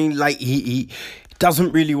 You know what I mean? Like, he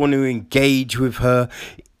doesn't really want to engage with her.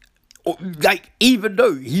 Like, even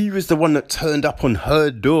though he was the one that turned up on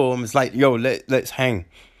her door and was like, yo, let's hang.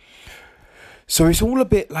 So it's all a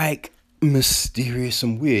bit, like, mysterious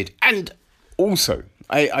and weird. And also,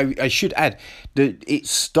 I should add that it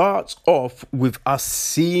starts off with us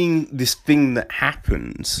seeing this thing that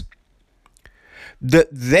happens that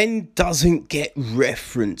then doesn't get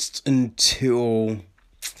referenced until,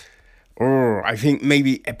 I think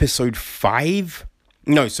maybe episode 5.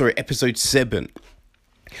 No, sorry, episode 7.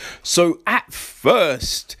 So at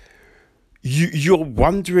first, you're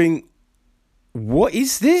wondering, what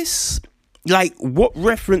is this? Like, what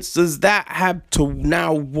reference does that have to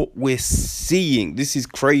now what we're seeing? This is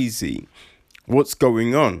crazy. What's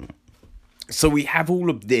going on? So we have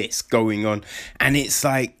all of this going on, and it's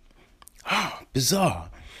like, bizarre.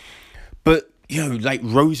 But, you know, like,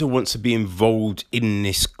 Rosa wants to be involved in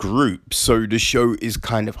this group. So the show is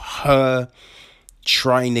kind of her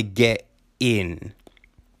trying to get in.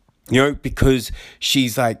 You know, because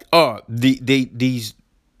she's like, these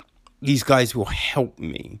guys will help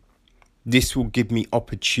me. This will give me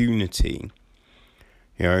opportunity.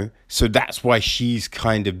 You know, so that's why she's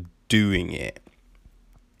kind of doing it.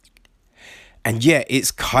 And yeah,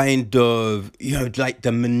 it's kind of, like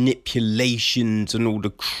the manipulations and all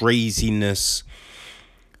the craziness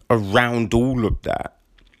around all of that.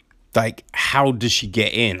 Like, how does she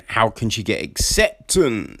get in? How can she get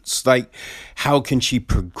acceptance? Like, how can she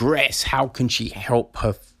progress? How can she help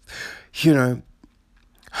her,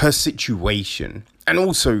 her situation? And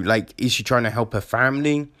also, like, is she trying to help her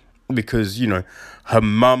family? Because, her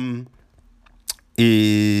mum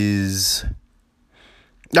is...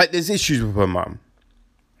 Like, there's issues with her mum.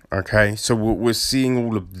 Okay? So we're seeing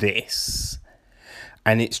all of this.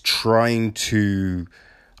 And it's trying to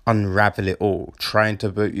unravel it all, trying to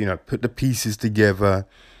put the pieces together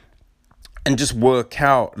and just work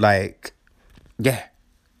out, like,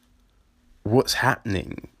 what's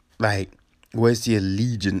happening, like, where's the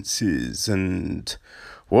allegiances and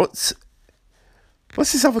what's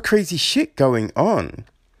this other crazy shit going on.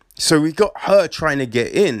 So we got her trying to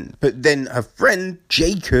get in, but then her friend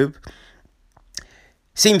Jacob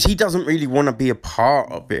seems he doesn't really want to be a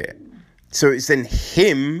part of it. So it's then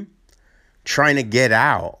him trying to get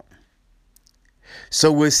out.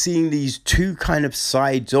 So we're seeing these two kind of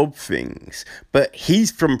sides of things. But he's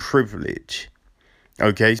from privilege.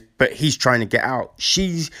 Okay? But he's trying to get out.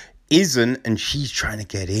 She isn't, and she's trying to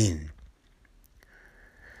get in.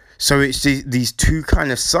 So it's these two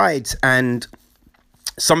kind of sides. And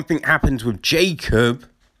something happens with Jacob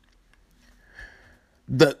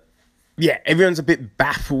that, everyone's a bit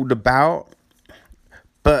baffled about.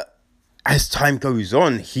 But as time goes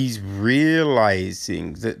on, he's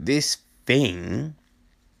realizing that this thing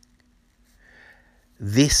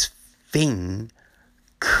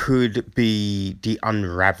could be the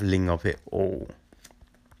unraveling of it all.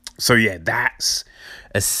 So that's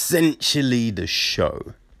essentially the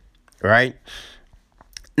show, right?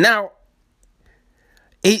 Now,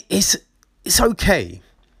 it's okay.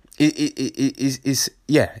 It's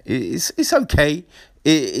okay.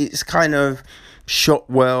 It's kind of shot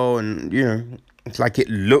well, and it's like it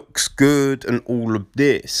looks good and all of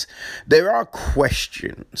this. There are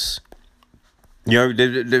questions. There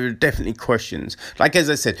are definitely questions. Like, as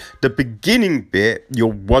I said, the beginning bit, you're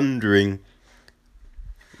wondering,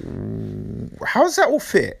 how does that all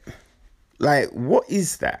fit? Like, what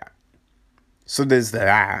is that? So there's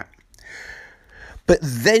that. But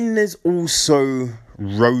then there's also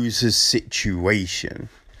Rose's situation.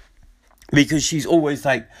 Because she's always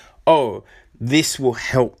like, oh, this will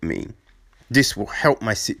help me. This will help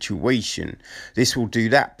my situation. This will do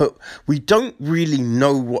that. But we don't really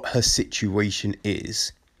know what her situation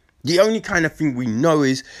is. The only kind of thing we know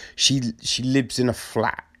is she lives in a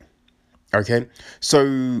flat. Okay?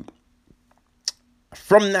 So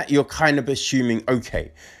from that, you're kind of assuming,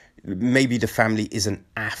 okay, maybe the family isn't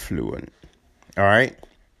affluent. All right?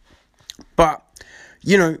 But,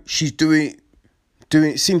 she's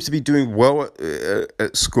seems to be doing well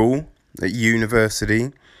at school, at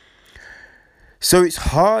university. So it's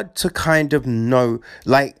hard to kind of know,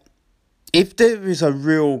 like, if there is a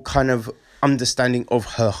real kind of understanding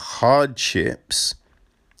of her hardships,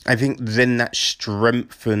 I think then that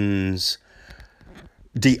strengthens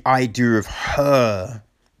the idea of her,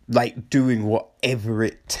 like, doing whatever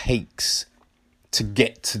it takes to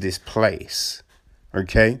get to this place.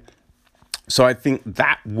 Okay? So I think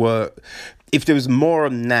that if there was more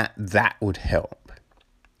on that, that would help.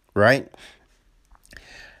 Right?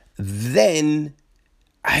 Then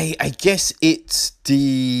I guess it's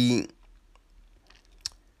the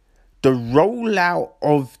rollout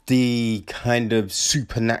of the kind of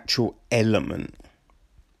supernatural element.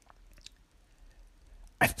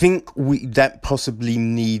 I think that possibly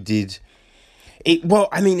needed it. Well,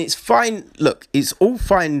 I mean, it's fine. Look, it's all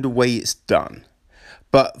fine the way it's done.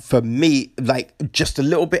 But for me, like, just a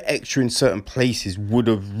little bit extra in certain places would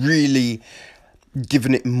have really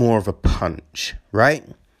given it more of a punch, right?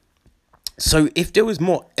 So if there was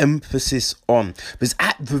more emphasis on, because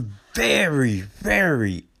at the very,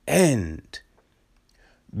 very end,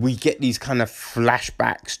 we get these kind of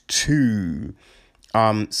flashbacks to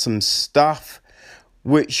some stuff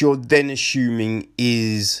which you're then assuming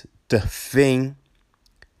is the thing.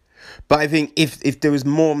 But I think if there was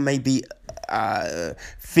more maybe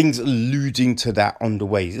things alluding to that on the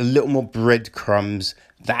way, a little more breadcrumbs,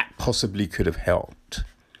 that possibly could have helped.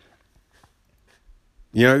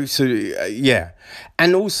 So, yeah.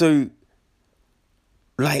 And also,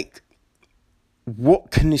 like, what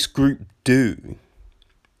can this group do?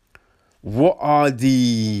 What are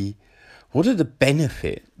the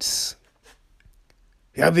benefits?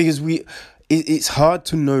 Yeah, because it's hard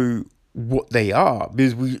to know what they are,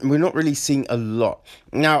 because we're not really seeing a lot.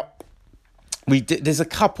 Now, there's a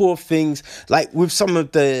couple of things, like with some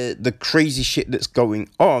of the crazy shit that's going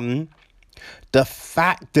on, the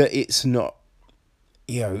fact that it's not,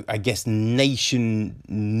 I guess nation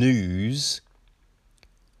news.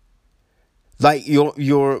 Like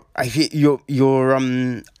you're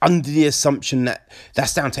under the assumption that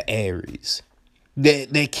that's down to Aries.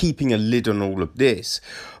 They're keeping a lid on all of this,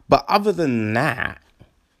 but other than that,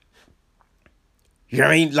 you know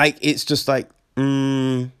what I mean? Like it's just like,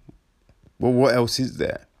 well, what else is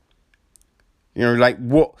there? Like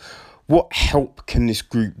what help can this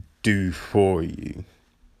group do for you?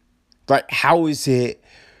 Like how is it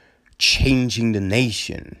changing the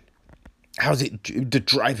nation? How's it the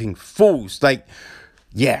driving force? Like,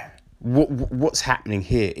 yeah, what's happening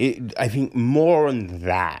here? I think more on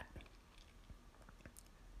that.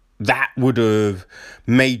 That would have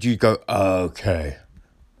made you go, oh, okay,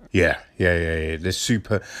 yeah. The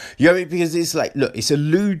super, because it's like, look, it's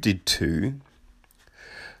alluded to,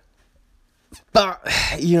 but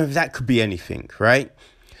that could be anything, right?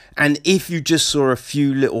 And if you just saw a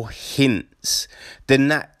few little hints, then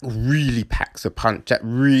that really packs a punch. That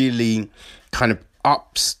really kind of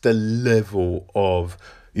ups the level of,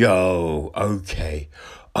 okay.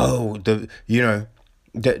 Oh, the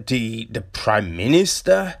Prime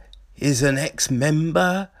Minister is an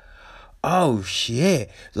ex-member. Oh,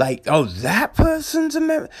 shit. Like, oh, that person's a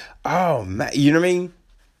member. Oh, man. You know what I mean?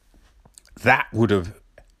 That would have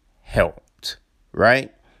helped,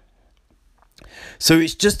 right? So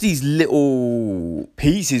it's just these little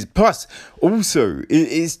pieces. Plus, also,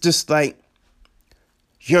 it's just like,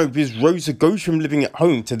 because Rosa goes from living at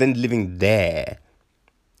home to then living there.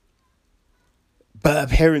 But her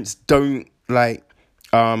parents don't, like,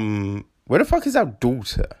 where the fuck is our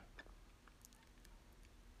daughter?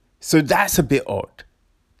 So that's a bit odd.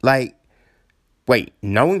 Like, wait,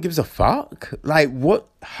 no one gives a fuck? Like, what?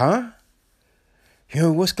 Huh?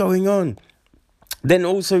 What's going on? Then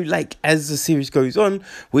also, like, as the series goes on,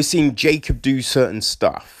 we're seeing Jacob do certain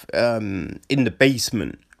stuff in the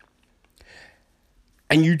basement.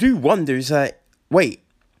 And you do wonder, it's like, wait,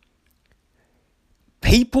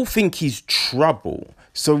 people think he's trouble.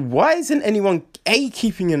 So why isn't anyone, A,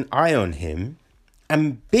 keeping an eye on him?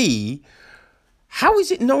 And B, how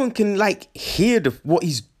is it no one can, like, hear what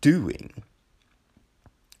he's doing?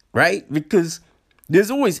 Right? Because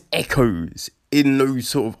there's always echoes in those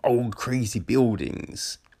sort of old crazy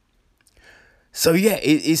buildings. So yeah,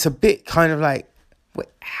 it's a bit kind of like, wait,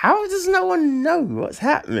 how does no one know what's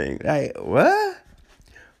happening? Like, what?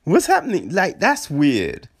 What's happening? Like, that's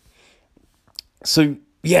weird. So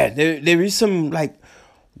yeah, there is some like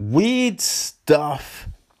weird stuff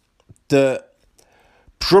that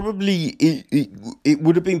probably it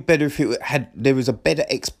would have been better if there was a better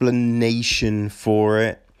explanation for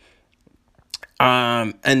it.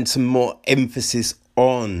 And some more emphasis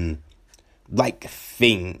on, like,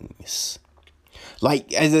 things.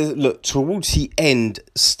 Like, look, towards the end,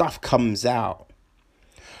 stuff comes out.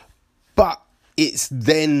 But it's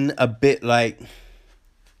then a bit like,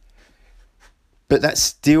 but that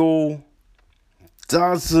still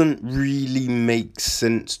doesn't really make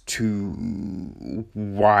sense to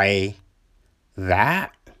why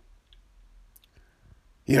that,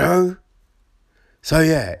 So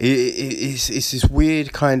yeah, it's this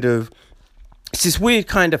weird kind of,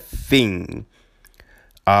 thing,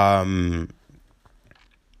 that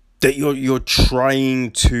you're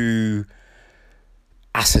trying to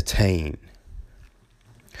ascertain.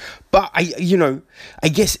 But I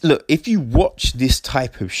guess, look, if you watch this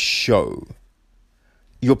type of show,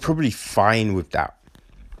 you're probably fine with that.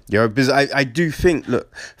 Because I do think,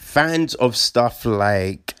 look, fans of stuff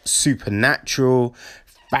like Supernatural,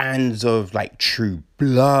 fans of like True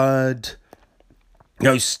Blood,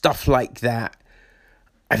 stuff like that,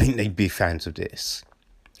 I think they'd be fans of this.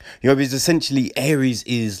 Because essentially Aries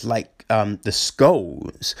is like the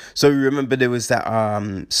Skulls. So remember there was that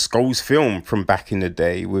Skulls film from back in the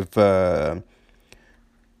day with was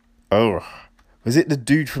it the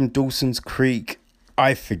dude from Dawson's Creek?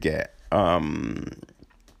 I forget.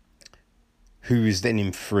 Who was then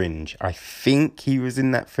in Fringe. I think he was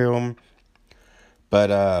in that film. But,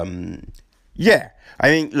 yeah, I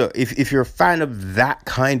think, look, if you're a fan of that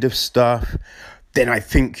kind of stuff, then I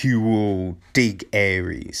think you will dig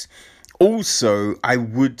Aries. Also, I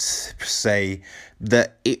would say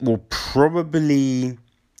that it will probably,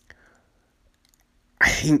 I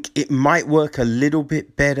think it might work a little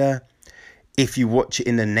bit better if you watch it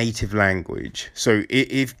in the native language. So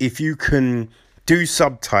if you can do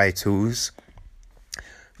subtitles,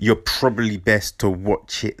 you're probably best to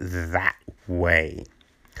watch it that way,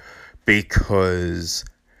 because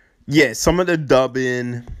some of the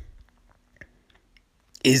dubbing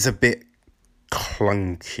is a bit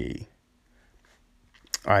clunky.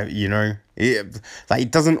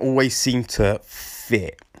 it doesn't always seem to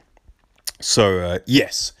fit. So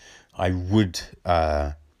yes, I would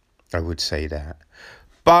say that,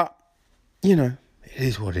 but it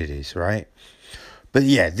is what it is, right? But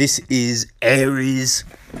yeah, this is Aries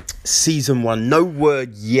season 1. No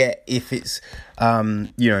word yet if it's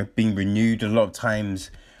being renewed. A lot of times,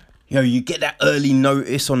 you get that early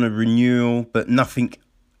notice on a renewal, but nothing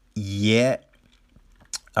yet.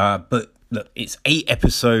 But look, it's 8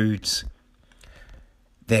 episodes.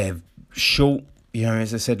 They're short,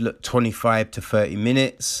 as I said, look, 25 to 30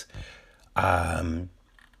 minutes.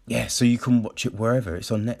 So you can watch it wherever.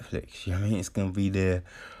 It's on Netflix. It's going to be there.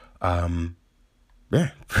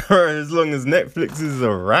 For as long as Netflix is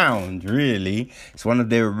around, really. It's one of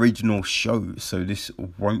their original shows, so this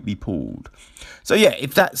won't be pulled. So yeah,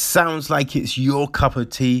 if that sounds like it's your cup of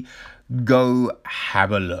tea, go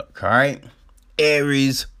have a look, all right?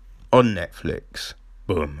 Aries on Netflix.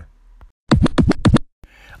 Boom.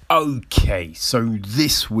 Okay, so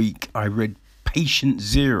this week I read Patient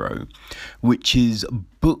Zero, which is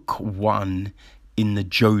book 1 in the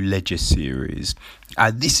Joe Ledger series.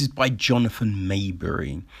 This is by Jonathan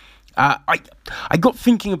Mayberry. I got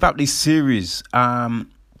thinking about this series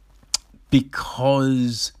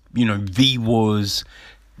because V Wars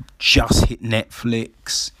just hit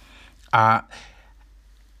Netflix, and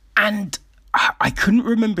I couldn't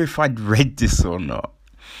remember if I'd read this or not,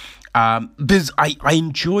 because I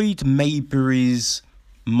enjoyed Mayberry's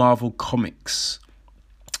Marvel comics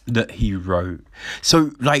that he wrote.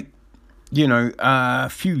 So a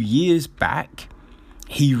few years back,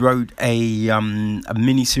 he wrote a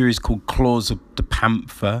mini-series called Claws of the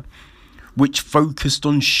Panther, which focused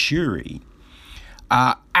on Shuri.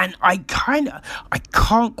 And I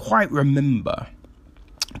can't quite remember,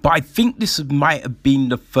 but I think this might have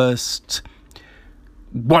been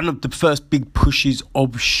one of the first big pushes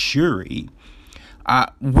of Shuri,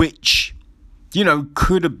 which,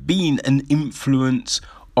 could have been an influence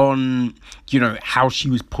on, how she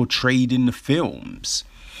was portrayed in the films.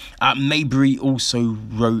 Mayberry also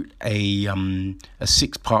wrote a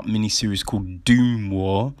 6-part miniseries called Doom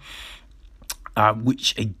War,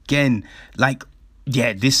 which again,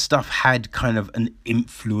 this stuff had kind of an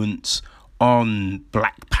influence on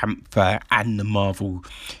Black Panther and the Marvel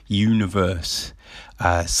Universe.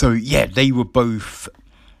 They were both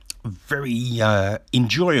very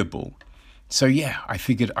enjoyable. So yeah, I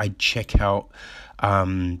figured I'd check out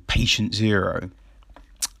Patient Zero.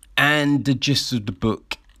 And the gist of the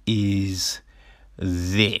book is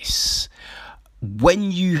this: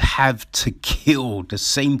 when you have to kill the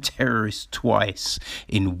same terrorist twice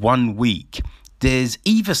in 1 week, there's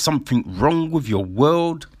either something wrong with your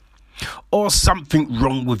world or something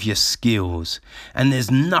wrong with your skills. And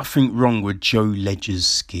there's nothing wrong with Joe Ledger's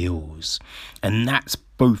skills. And that's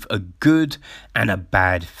both a good and a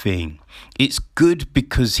bad thing. It's good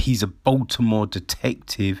because he's a Baltimore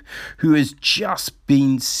detective who has just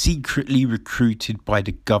been secretly recruited by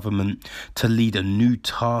the government to lead a new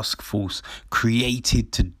task force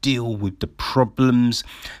created to deal with the problems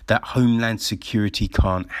that Homeland Security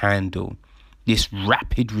can't handle. This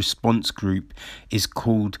rapid response group is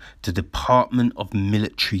called the Department of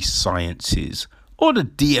Military Sciences, or the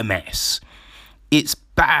DMS. It's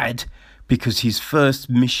bad because his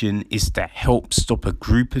first mission is to help stop a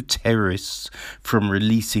group of terrorists from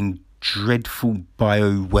releasing dreadful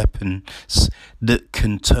bioweapons that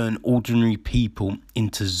can turn ordinary people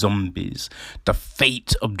into zombies. The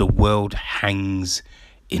fate of the world hangs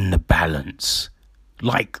in the balance.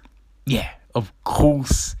 Of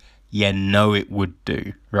course, it would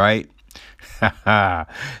do, right?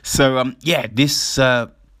 So,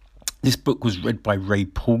 this book was read by Ray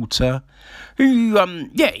Porter, who,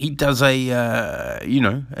 he does a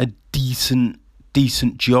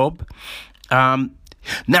decent job.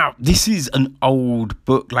 Now, this is an old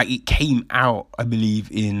book. It came out, I believe,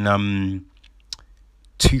 in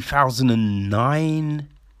 2009,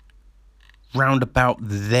 round about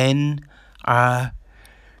then.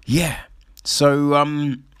 So,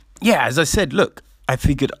 as I said, look, I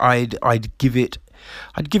figured I'd give it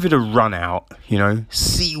a run out,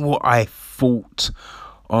 see what I thought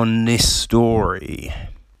on this story.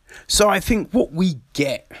 So I think what we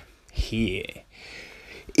get here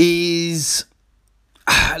is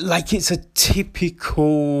it's a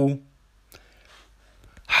typical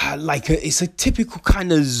it's a typical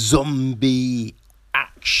kind of zombie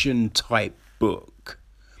action type book.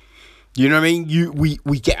 You know what I mean?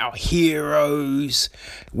 We get our heroes,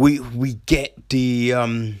 we get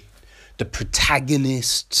the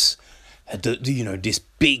protagonists, this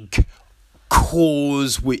big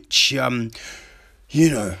cause which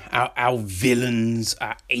our villains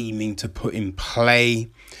are aiming to put in play,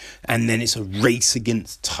 and then it's a race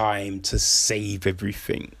against time to save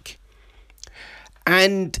everything.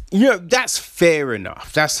 And, that's fair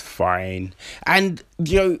enough. That's fine. And,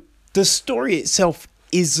 the story itself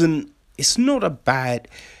it's not a bad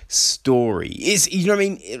story. It's,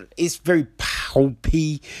 it's very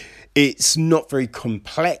pulpy. It's not very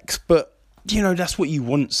complex, but, that's what you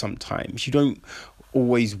want sometimes. You don't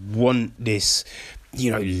always want this,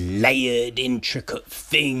 layered, intricate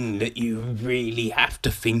thing that you really have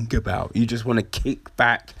to think about. You just want to kick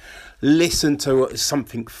back, listen to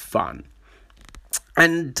something fun.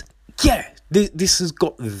 And yeah, this has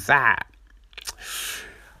got that.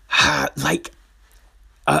 Like,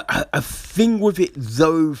 a thing with it,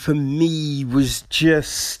 though, for me was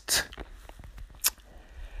just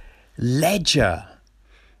Ledger.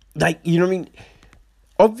 Like,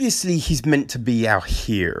 obviously he's meant to be our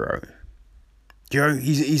hero.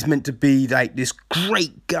 He's meant to be like this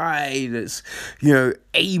great guy that's,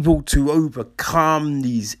 able to overcome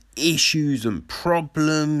these issues and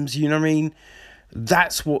problems,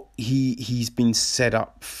 That's what he's been set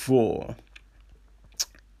up for.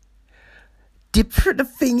 The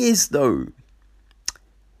thing is, though,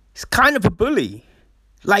 he's kind of a bully.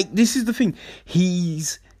 Like, this is the thing.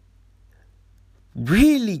 He's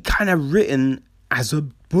really kind of written as a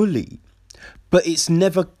bully, but it's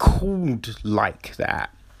never called like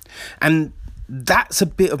that. And that's a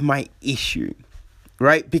bit of my issue,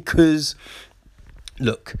 right? Because,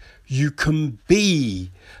 look, you can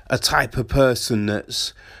be a type of person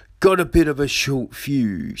that's got a bit of a short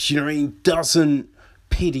fuse, doesn't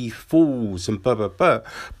pity fools and blah, blah, blah.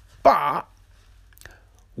 But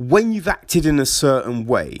when you've acted in a certain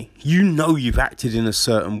way, you've acted in a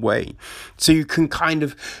certain way. So you can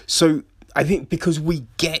so I think because we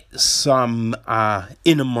get some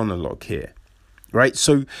inner monologue here, right?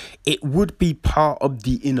 So it would be part of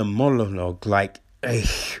the inner monologue, like,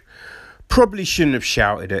 probably shouldn't have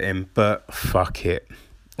shouted at him, but fuck it.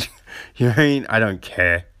 You know what I mean? I don't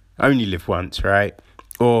care. I only live once, right?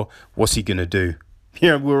 Or what's he gonna do?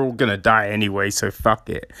 We're all gonna die anyway, so fuck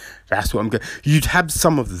it. That's what I'm going. You'd have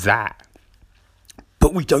some of that,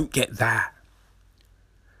 but we don't get that.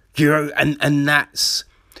 And that's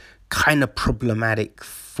kind of problematic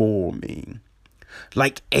for me.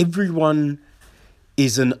 Like, everyone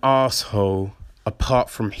is an asshole apart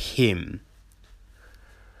from him.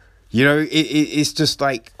 It's just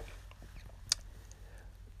like,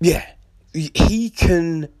 yeah, he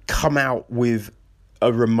can come out with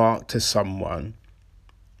a remark to someone,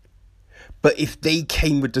 but if they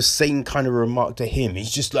came with the same kind of remark to him, he's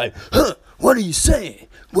just like, huh, what are you saying?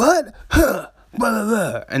 What? Huh? Blah, blah,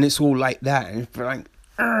 blah. And it's all like that. And it's like,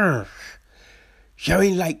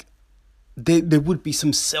 showing like there would be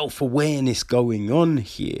some self-awareness going on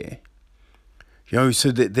here.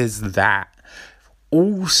 So that there's that.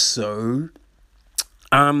 Also,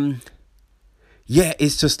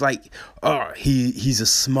 it's just like, he's a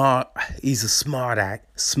smart aleck, he's a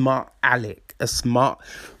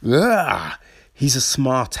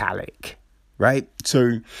smart aleck, right?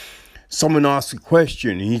 So someone asks a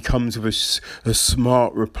question and he comes with a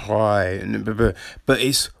smart reply, and but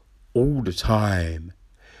it's all the time,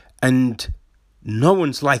 and no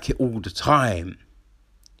one's like it all the time.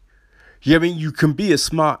 You can be a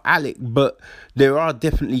smart aleck, but there are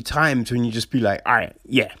definitely times when you just be like, all right,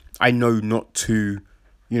 yeah, I know not to,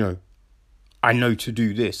 I know to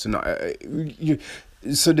do this. And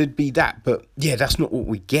so there'd be that. But yeah, that's not what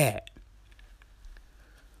we get.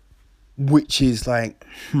 Which is like,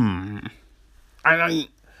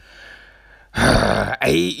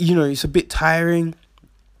 it's a bit tiring.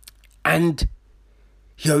 And,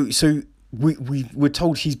 so we're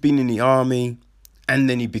told he's been in the army, and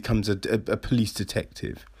then he becomes a police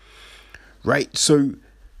detective, right? So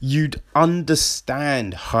you'd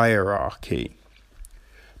understand hierarchy.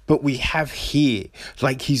 But we have here,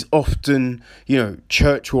 like, he's often,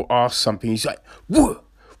 Church will ask something. He's like, what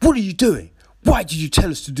are you doing? Why did you tell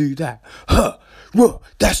us to do that? Well,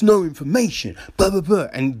 that's no information, blah, blah, blah.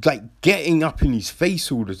 And, like, getting up in his face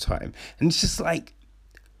all the time. And it's just like,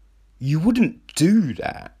 you wouldn't do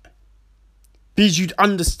that. Because you'd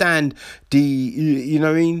understand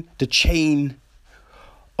the chain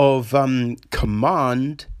of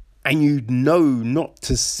command, and you'd know not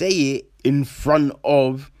to say it in front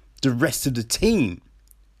of the rest of the team.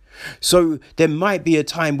 So there might be a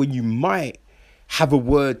time when you might have a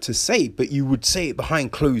word to say, but you would say it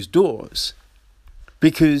behind closed doors,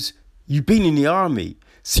 because you've been in the army,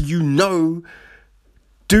 so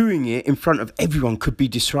doing it in front of everyone could be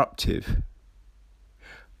disruptive.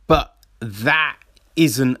 But that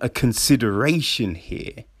isn't a consideration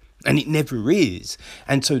here, and it never is.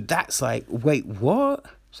 And so that's like, wait, what?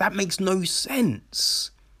 That makes no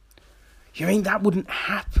sense. You mean that wouldn't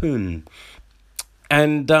happen?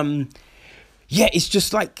 And yeah, it's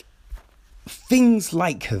just like things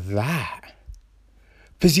like that,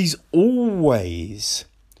 because he's always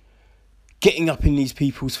getting up in these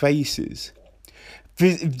people's faces.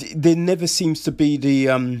 There never seems to be the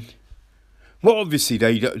well, obviously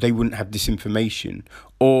they wouldn't have this information,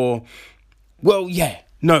 or well, yeah,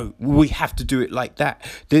 no, we have to do it like that.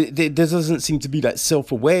 There doesn't seem to be that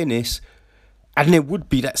self-awareness, and there would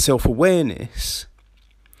be that self-awareness.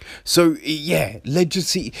 So yeah,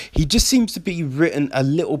 Legacy, he just seems to be written a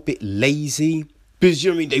little bit lazy, because,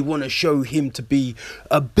 you know what I mean, they want to show him to be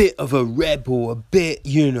a bit of a rebel, a bit,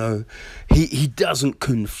 you know, he doesn't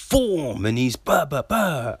conform, and he's blah blah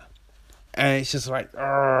blah, and it's just like,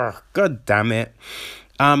 oh, god damn it.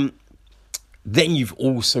 Then you've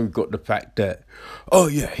also got the fact that, oh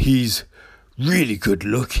yeah, he's really good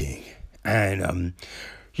looking, and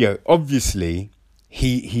you know, obviously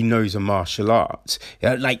he knows a martial arts.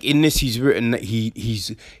 Like in this, he's written that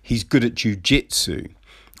he's good at jiu-jitsu.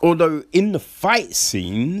 Although in the fight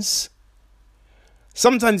scenes,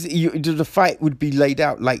 sometimes the fight would be laid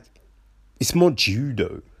out like it's more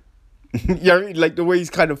judo. You know what I mean? Like the way he's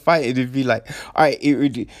kind of fighting, it'd be like, all right,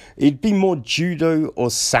 it'd be more judo or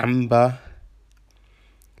samba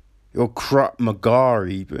or Krav Maga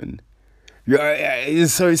even. Yeah,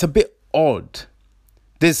 so it's a bit odd.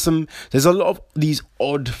 There's a lot of these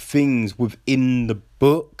odd things within the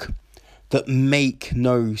book that make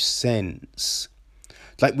no sense.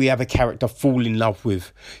 Like we have a character fall in love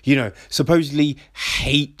with, you know, supposedly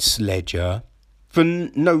hates Ledger for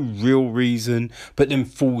no real reason, but then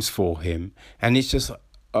falls for him. And it's just like,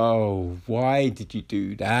 oh, why did you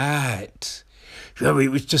do that? You know, it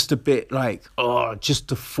was just a bit like, oh, just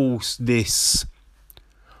to force this,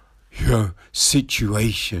 you know,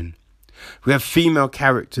 situation. We have female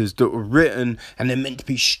characters that were written and they're meant to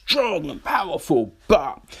be strong and powerful,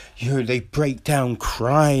 but, you know, they break down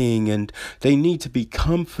crying and they need to be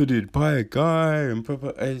comforted by a guy, and blah,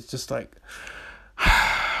 blah. It's just like,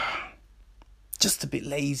 just a bit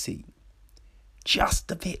lazy.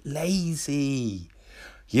 Just a bit lazy.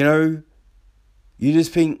 You know, you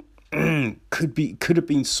just think, could have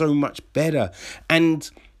been so much better. And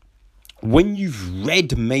when you've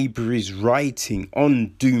read Mayberry's writing on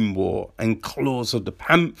Doom War and Claws of the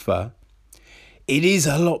Panther, it is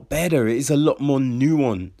a lot better. It is a lot more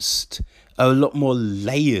nuanced, a lot more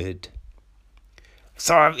layered.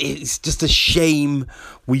 So it's just a shame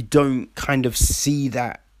we don't kind of see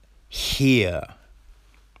that here.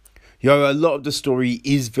 You know, a lot of the story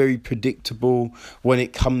is very predictable when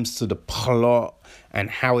it comes to the plot and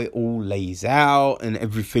how it all lays out and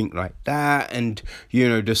everything like that. And, you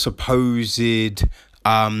know, the supposed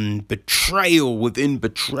betrayal within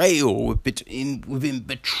betrayal, within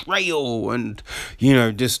betrayal. And, you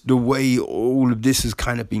know, just the way all of this has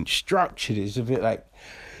kind of been structured is a bit like,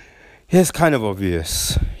 yeah, it's kind of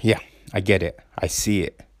obvious. Yeah, I get it. I see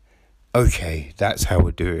it. Okay, that's how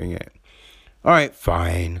we're doing it. All right,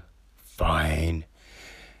 fine.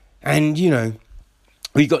 And, you know,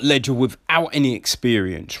 we got Ledger without any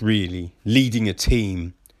experience, really, leading a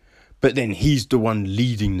team. But then he's the one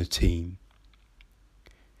leading the team.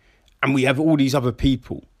 And we have all these other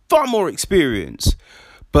people, far more experience.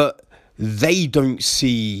 But they don't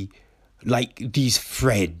see, like, these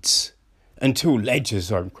threads until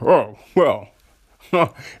Ledger's like, oh, well,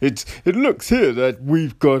 it looks here that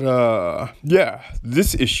we've got,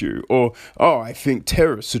 this issue. Or, oh, I think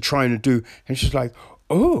terrorists are trying to do. And she's like,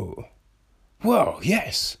 oh, well,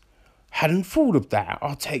 yes. Hadn't thought of that.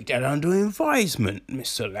 I'll take that under advisement,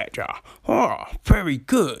 Mr. Ledger. Oh, very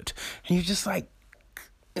good. And you're just like,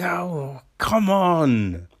 oh, come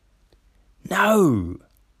on. No.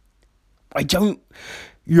 I don't,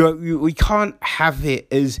 we can't have it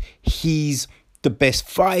as he's the best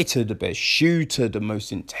fighter, the best shooter, the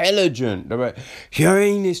most intelligent. You know what I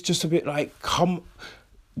mean? It's just a bit like,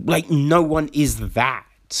 no one is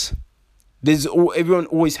that. Everyone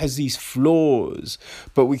always has these flaws,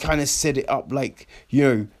 but we kind of set it up like, you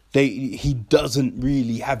know, he doesn't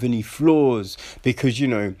really have any flaws because, you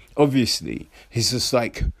know, obviously he's just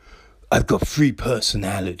like, I've got 3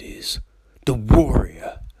 personalities: the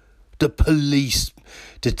warrior, the police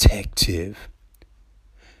detective,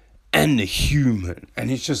 and the human. And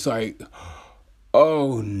it's just like,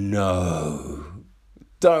 oh no,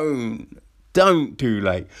 don't do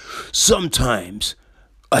like, sometimes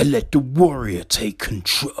I let the warrior take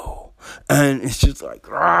control. And it's just like,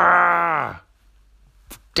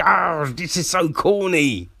 this is so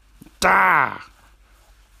corny.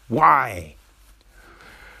 Why?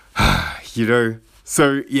 You know?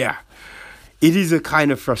 So, yeah. It is a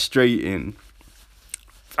kind of frustrating.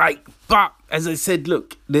 But, as I said,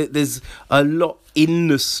 look, there's a lot in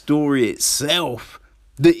the story itself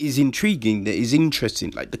that is intriguing, that is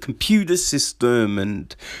interesting, like the computer system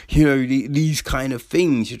and, you know, these kind of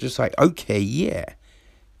things. You're just like, okay, yeah,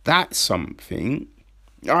 that's something.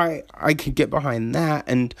 I could get behind that.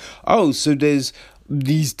 And, so there's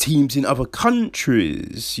these teams in other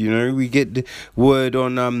countries, you know, we get the word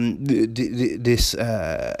on this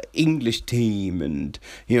English team and,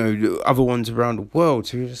 you know, other ones around the world.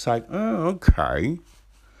 So you're just like, oh, okay.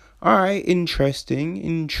 All right,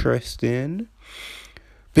 interesting.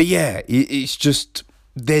 But yeah, it's just,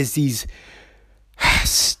 there's these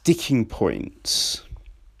sticking points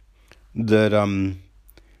that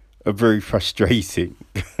are very frustrating.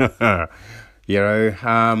 You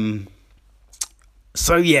know,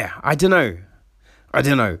 so yeah, I don't know.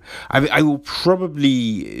 I will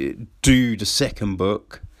probably do the second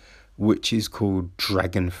book, which is called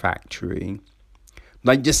Dragon Factory.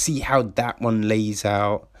 Like, just see how that one lays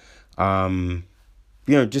out.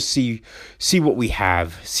 You know, just see what we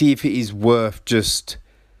have. See if it is worth just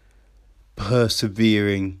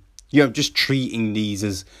persevering. You know, just treating these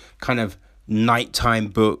as kind of nighttime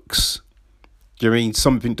books. Do you know what I mean?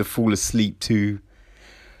 Something to fall asleep to.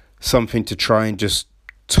 Something to try and just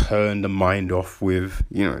turn the mind off with.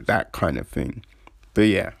 You know, that kind of thing. But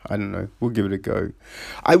yeah, I don't know. We'll give it a go.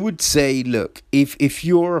 I would say, look, if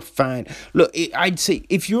you're a fan... Look, I'd say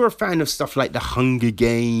if you're a fan of stuff like The Hunger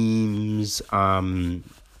Games, that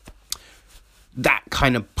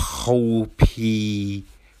kind of pulpy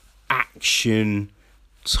action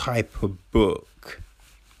type of book,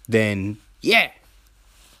 then, yeah,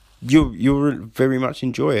 you'll very much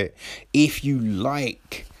enjoy it. If you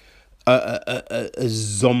like a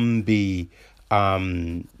zombie...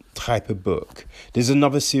 type of book, there's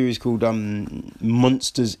another series called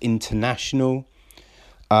Monsters International.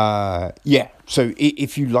 Yeah, so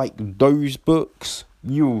if you like those books,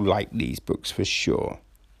 you'll like these books for sure.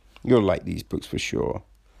 You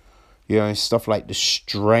know, stuff like The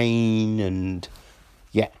Strain and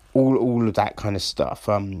yeah, all of that kind of stuff.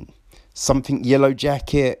 Something Yellow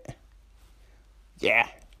Jacket. Yeah,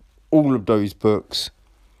 all of those books,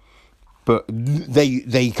 but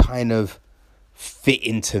they kind of fit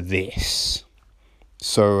into this.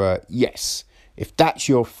 So yes, if that's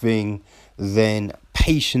your thing, then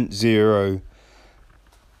Patient Zero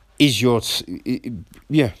is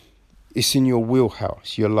it's in your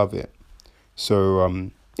wheelhouse. You'll love it. So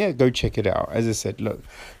yeah, go check it out. As I said, look,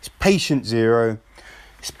 it's Patient Zero.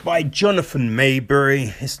 It's by Jonathan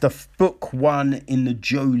Maybury. It's the book 1 in the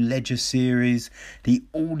Joe Ledger series. The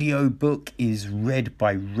audio book is read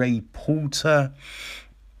by Ray Porter.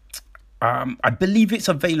 I believe it's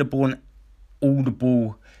available on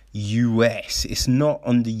Audible US. It's not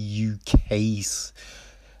on the UK's.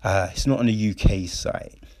 It's not on the UK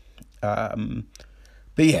site.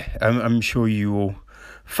 But yeah, I'm sure you will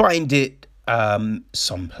find it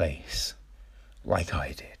someplace, like I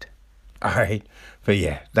did. All right, but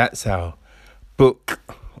yeah, that's our book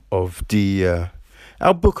of the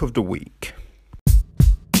week.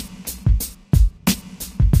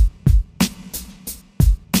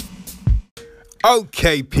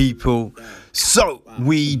 Okay, people, so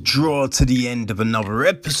we draw to the end of another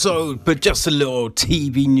episode, but just a little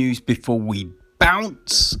TV news before we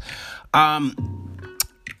bounce.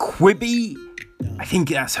 Quibi, I think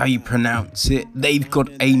that's how you pronounce it. They've got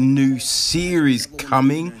a new series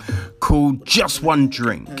coming called Just One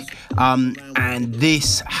Drink. And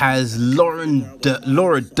this has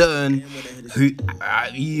Laura Dern, who,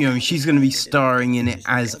 she's going to be starring in it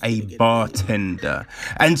as a bartender.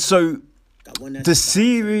 And so the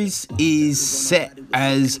series is set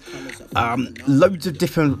as loads of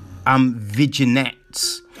different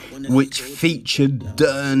vignettes, which feature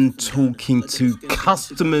Dern talking to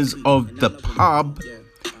customers of the pub,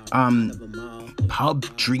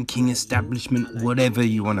 drinking establishment, whatever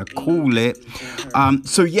you want to call it.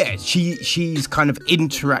 So yeah, she's kind of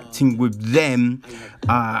interacting with them,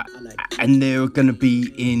 and they're going to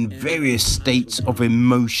be in various states of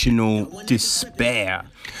emotional despair.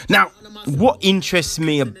 Now, what interests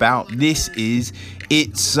me about this is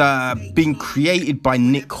it's been created by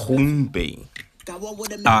Nick Hornby.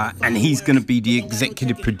 And he's going to be the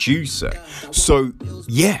executive producer. So,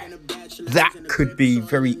 yeah, that could be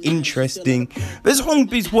very interesting. Because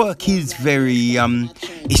Hornby's work is very,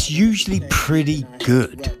 it's usually pretty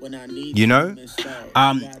good, you know?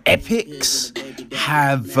 Epix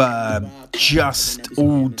have just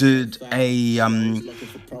ordered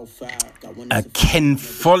a Ken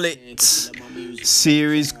Follett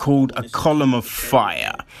series called A Column of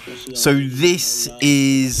Fire. So this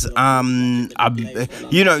is this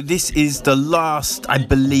is the last, I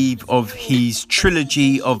believe, of his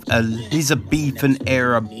trilogy of Elizabethan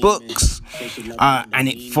era books, and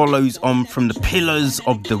it follows on from The Pillars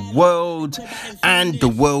of the World and The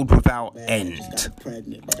World Without End,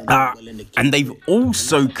 and they've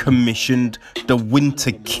also commissioned The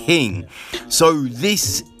Winter King. So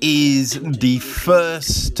this is the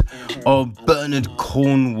first of Bernard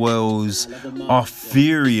Cornwell's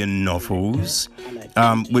Arthurian novels,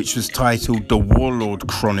 which was titled The Warlord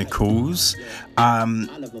Chronicles.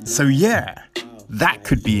 So yeah, that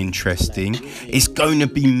could be interesting. It's going to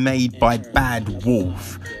be made by Bad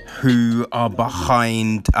Wolf, who are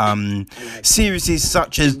behind series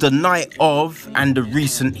such as The Night Of and the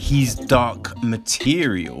recent His Dark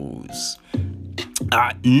Materials.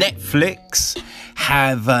 Netflix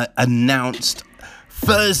have announced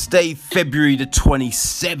Thursday, February the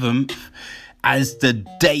 27th as the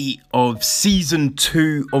date of season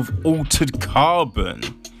 2 of Altered Carbon.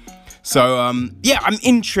 So I'm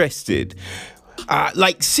interested.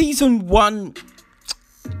 Like season 1,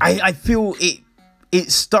 I feel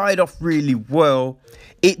it started off really well.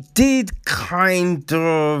 It did kind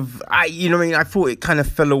of, I thought it kind of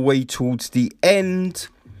fell away towards the end,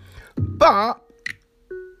 but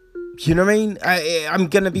I'm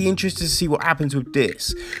going to be interested to see what happens with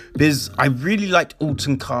this, because I really liked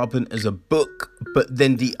Altered Carbon as a book, but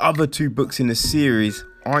then the other 2 books in the series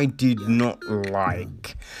I did not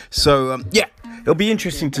like. So it'll be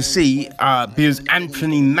interesting to see, because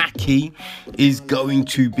Anthony Mackie is going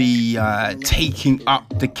to be taking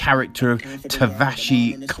up the character of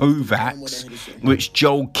Tavashi Kovacs, which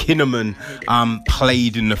Joel Kinnaman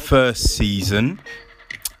played in the first season.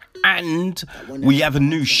 And we have a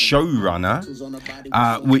new showrunner,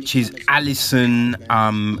 which is Alison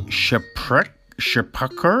Shapaka.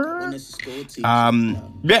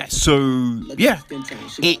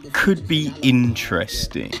 It could be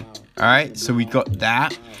interesting. All right, so we got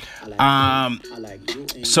that.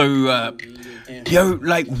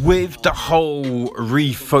 With the whole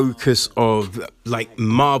refocus of like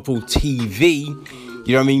Marvel TV,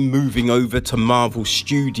 moving over to Marvel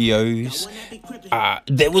Studios,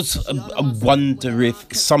 there was a wonder if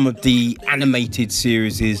some of the animated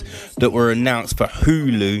series that were announced for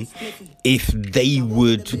Hulu, if they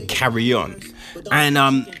would carry on. And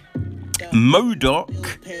MODOK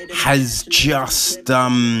has just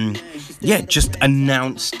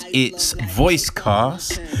announced its voice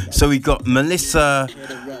cast. So we got Melissa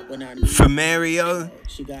Fumerio,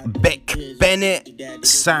 Beck Bennett,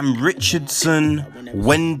 Sam Richardson,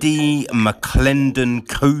 Wendy McClendon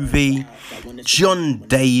Covey, John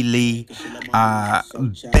Daly,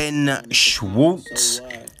 Ben Schwartz,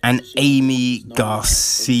 and Amy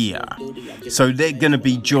Garcia. So they're going to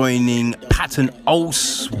be joining Patton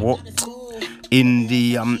Oswalt in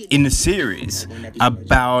the series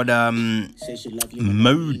about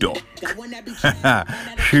MODOK,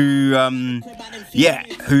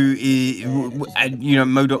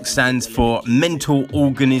 MODOK stands for Mental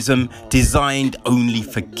Organism Designed Only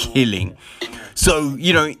for Killing. So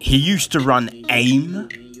he used to run AIM,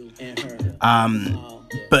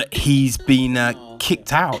 but he's been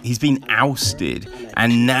kicked out. He's been ousted,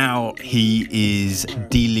 and now he is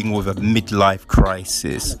dealing with a midlife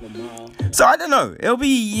crisis. So I don't know. It'll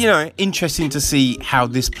be, interesting to see how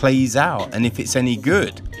this plays out and if it's any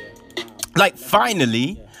good. Like,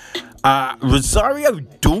 finally, Rosario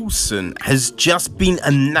Dawson has just been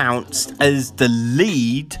announced as the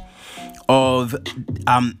lead of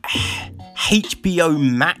HBO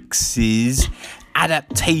Max's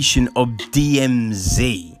adaptation of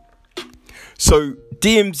DMZ. So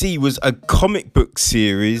DMZ was a comic book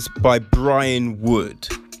series by Brian Wood.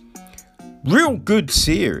 Real good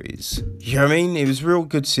series. You know what I mean? It was a real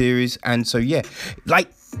good series. And so,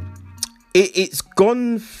 it's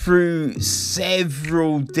gone through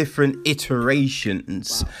several different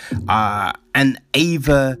iterations. And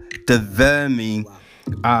Ava DuVernay,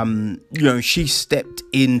 she stepped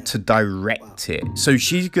in to direct it. So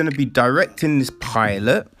she's going to be directing this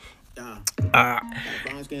pilot.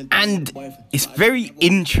 And it's very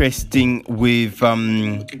interesting with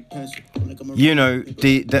I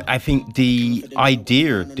think the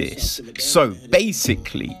idea of this. So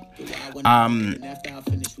basically,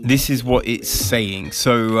 this is what it's saying.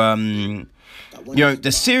 So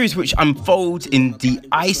the series which unfolds in the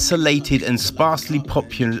isolated and sparsely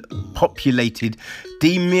populated,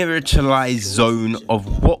 demilitarized zone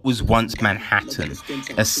of what was once Manhattan.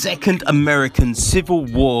 A second American Civil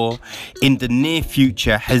War in the near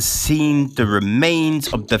future has seen the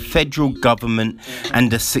remains of the federal government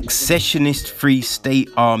and the secessionist Free State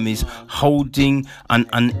armies holding an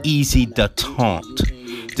uneasy detente.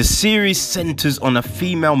 The series centers on a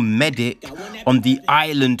female medic on the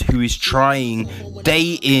island who is trying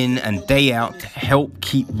day in and day out to help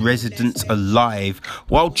keep residents alive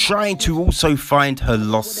while trying to also find her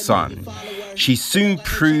lost son. She soon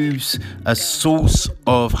proves a source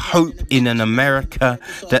of hope in an America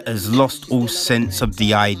that has lost all sense of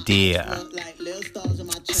the idea.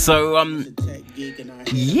 So,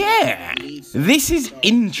 yeah, this is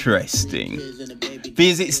interesting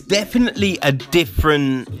because it's definitely a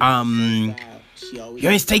different,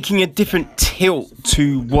 it's taking a different tilt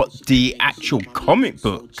to what the actual comic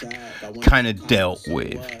book kind of dealt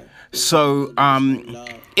with. So,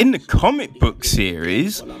 in the comic book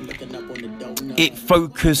series, it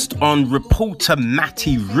focused on reporter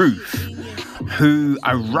Matty Ruth, who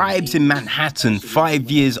arrives in Manhattan 5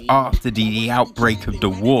 years after the outbreak of the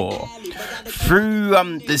war. Through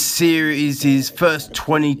the series' first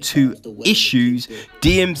 22 issues,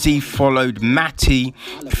 DMZ followed Matty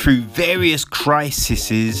through various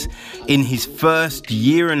crises in his first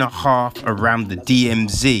year and a half around the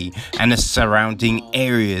DMZ and the surrounding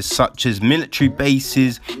areas, such as military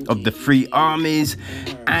bases of the Free Armies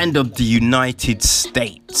and of the United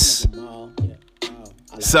States.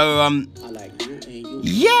 So,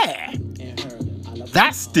 yeah,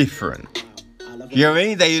 that's different. You know what I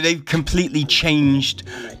mean? They've completely changed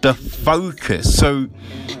the focus. So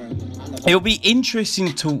it'll be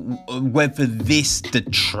interesting to whether this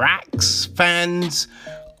detracts fans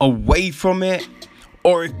away from it,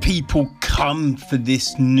 or if people come for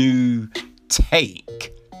this new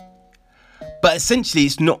take. But essentially,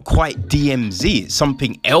 it's not quite DMZ. It's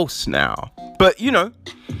something else now. But,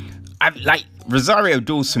 Rosario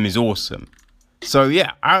Dawson is awesome. So,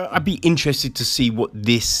 yeah, I'd be interested to see what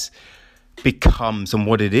this becomes and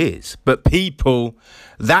what it is. But people,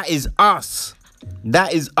 that is us.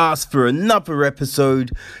 That is us for another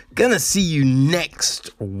episode. Gonna see you next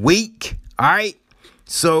week. All right?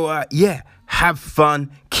 So, yeah, have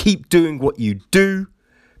fun. Keep doing what you do.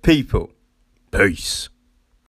 People, peace.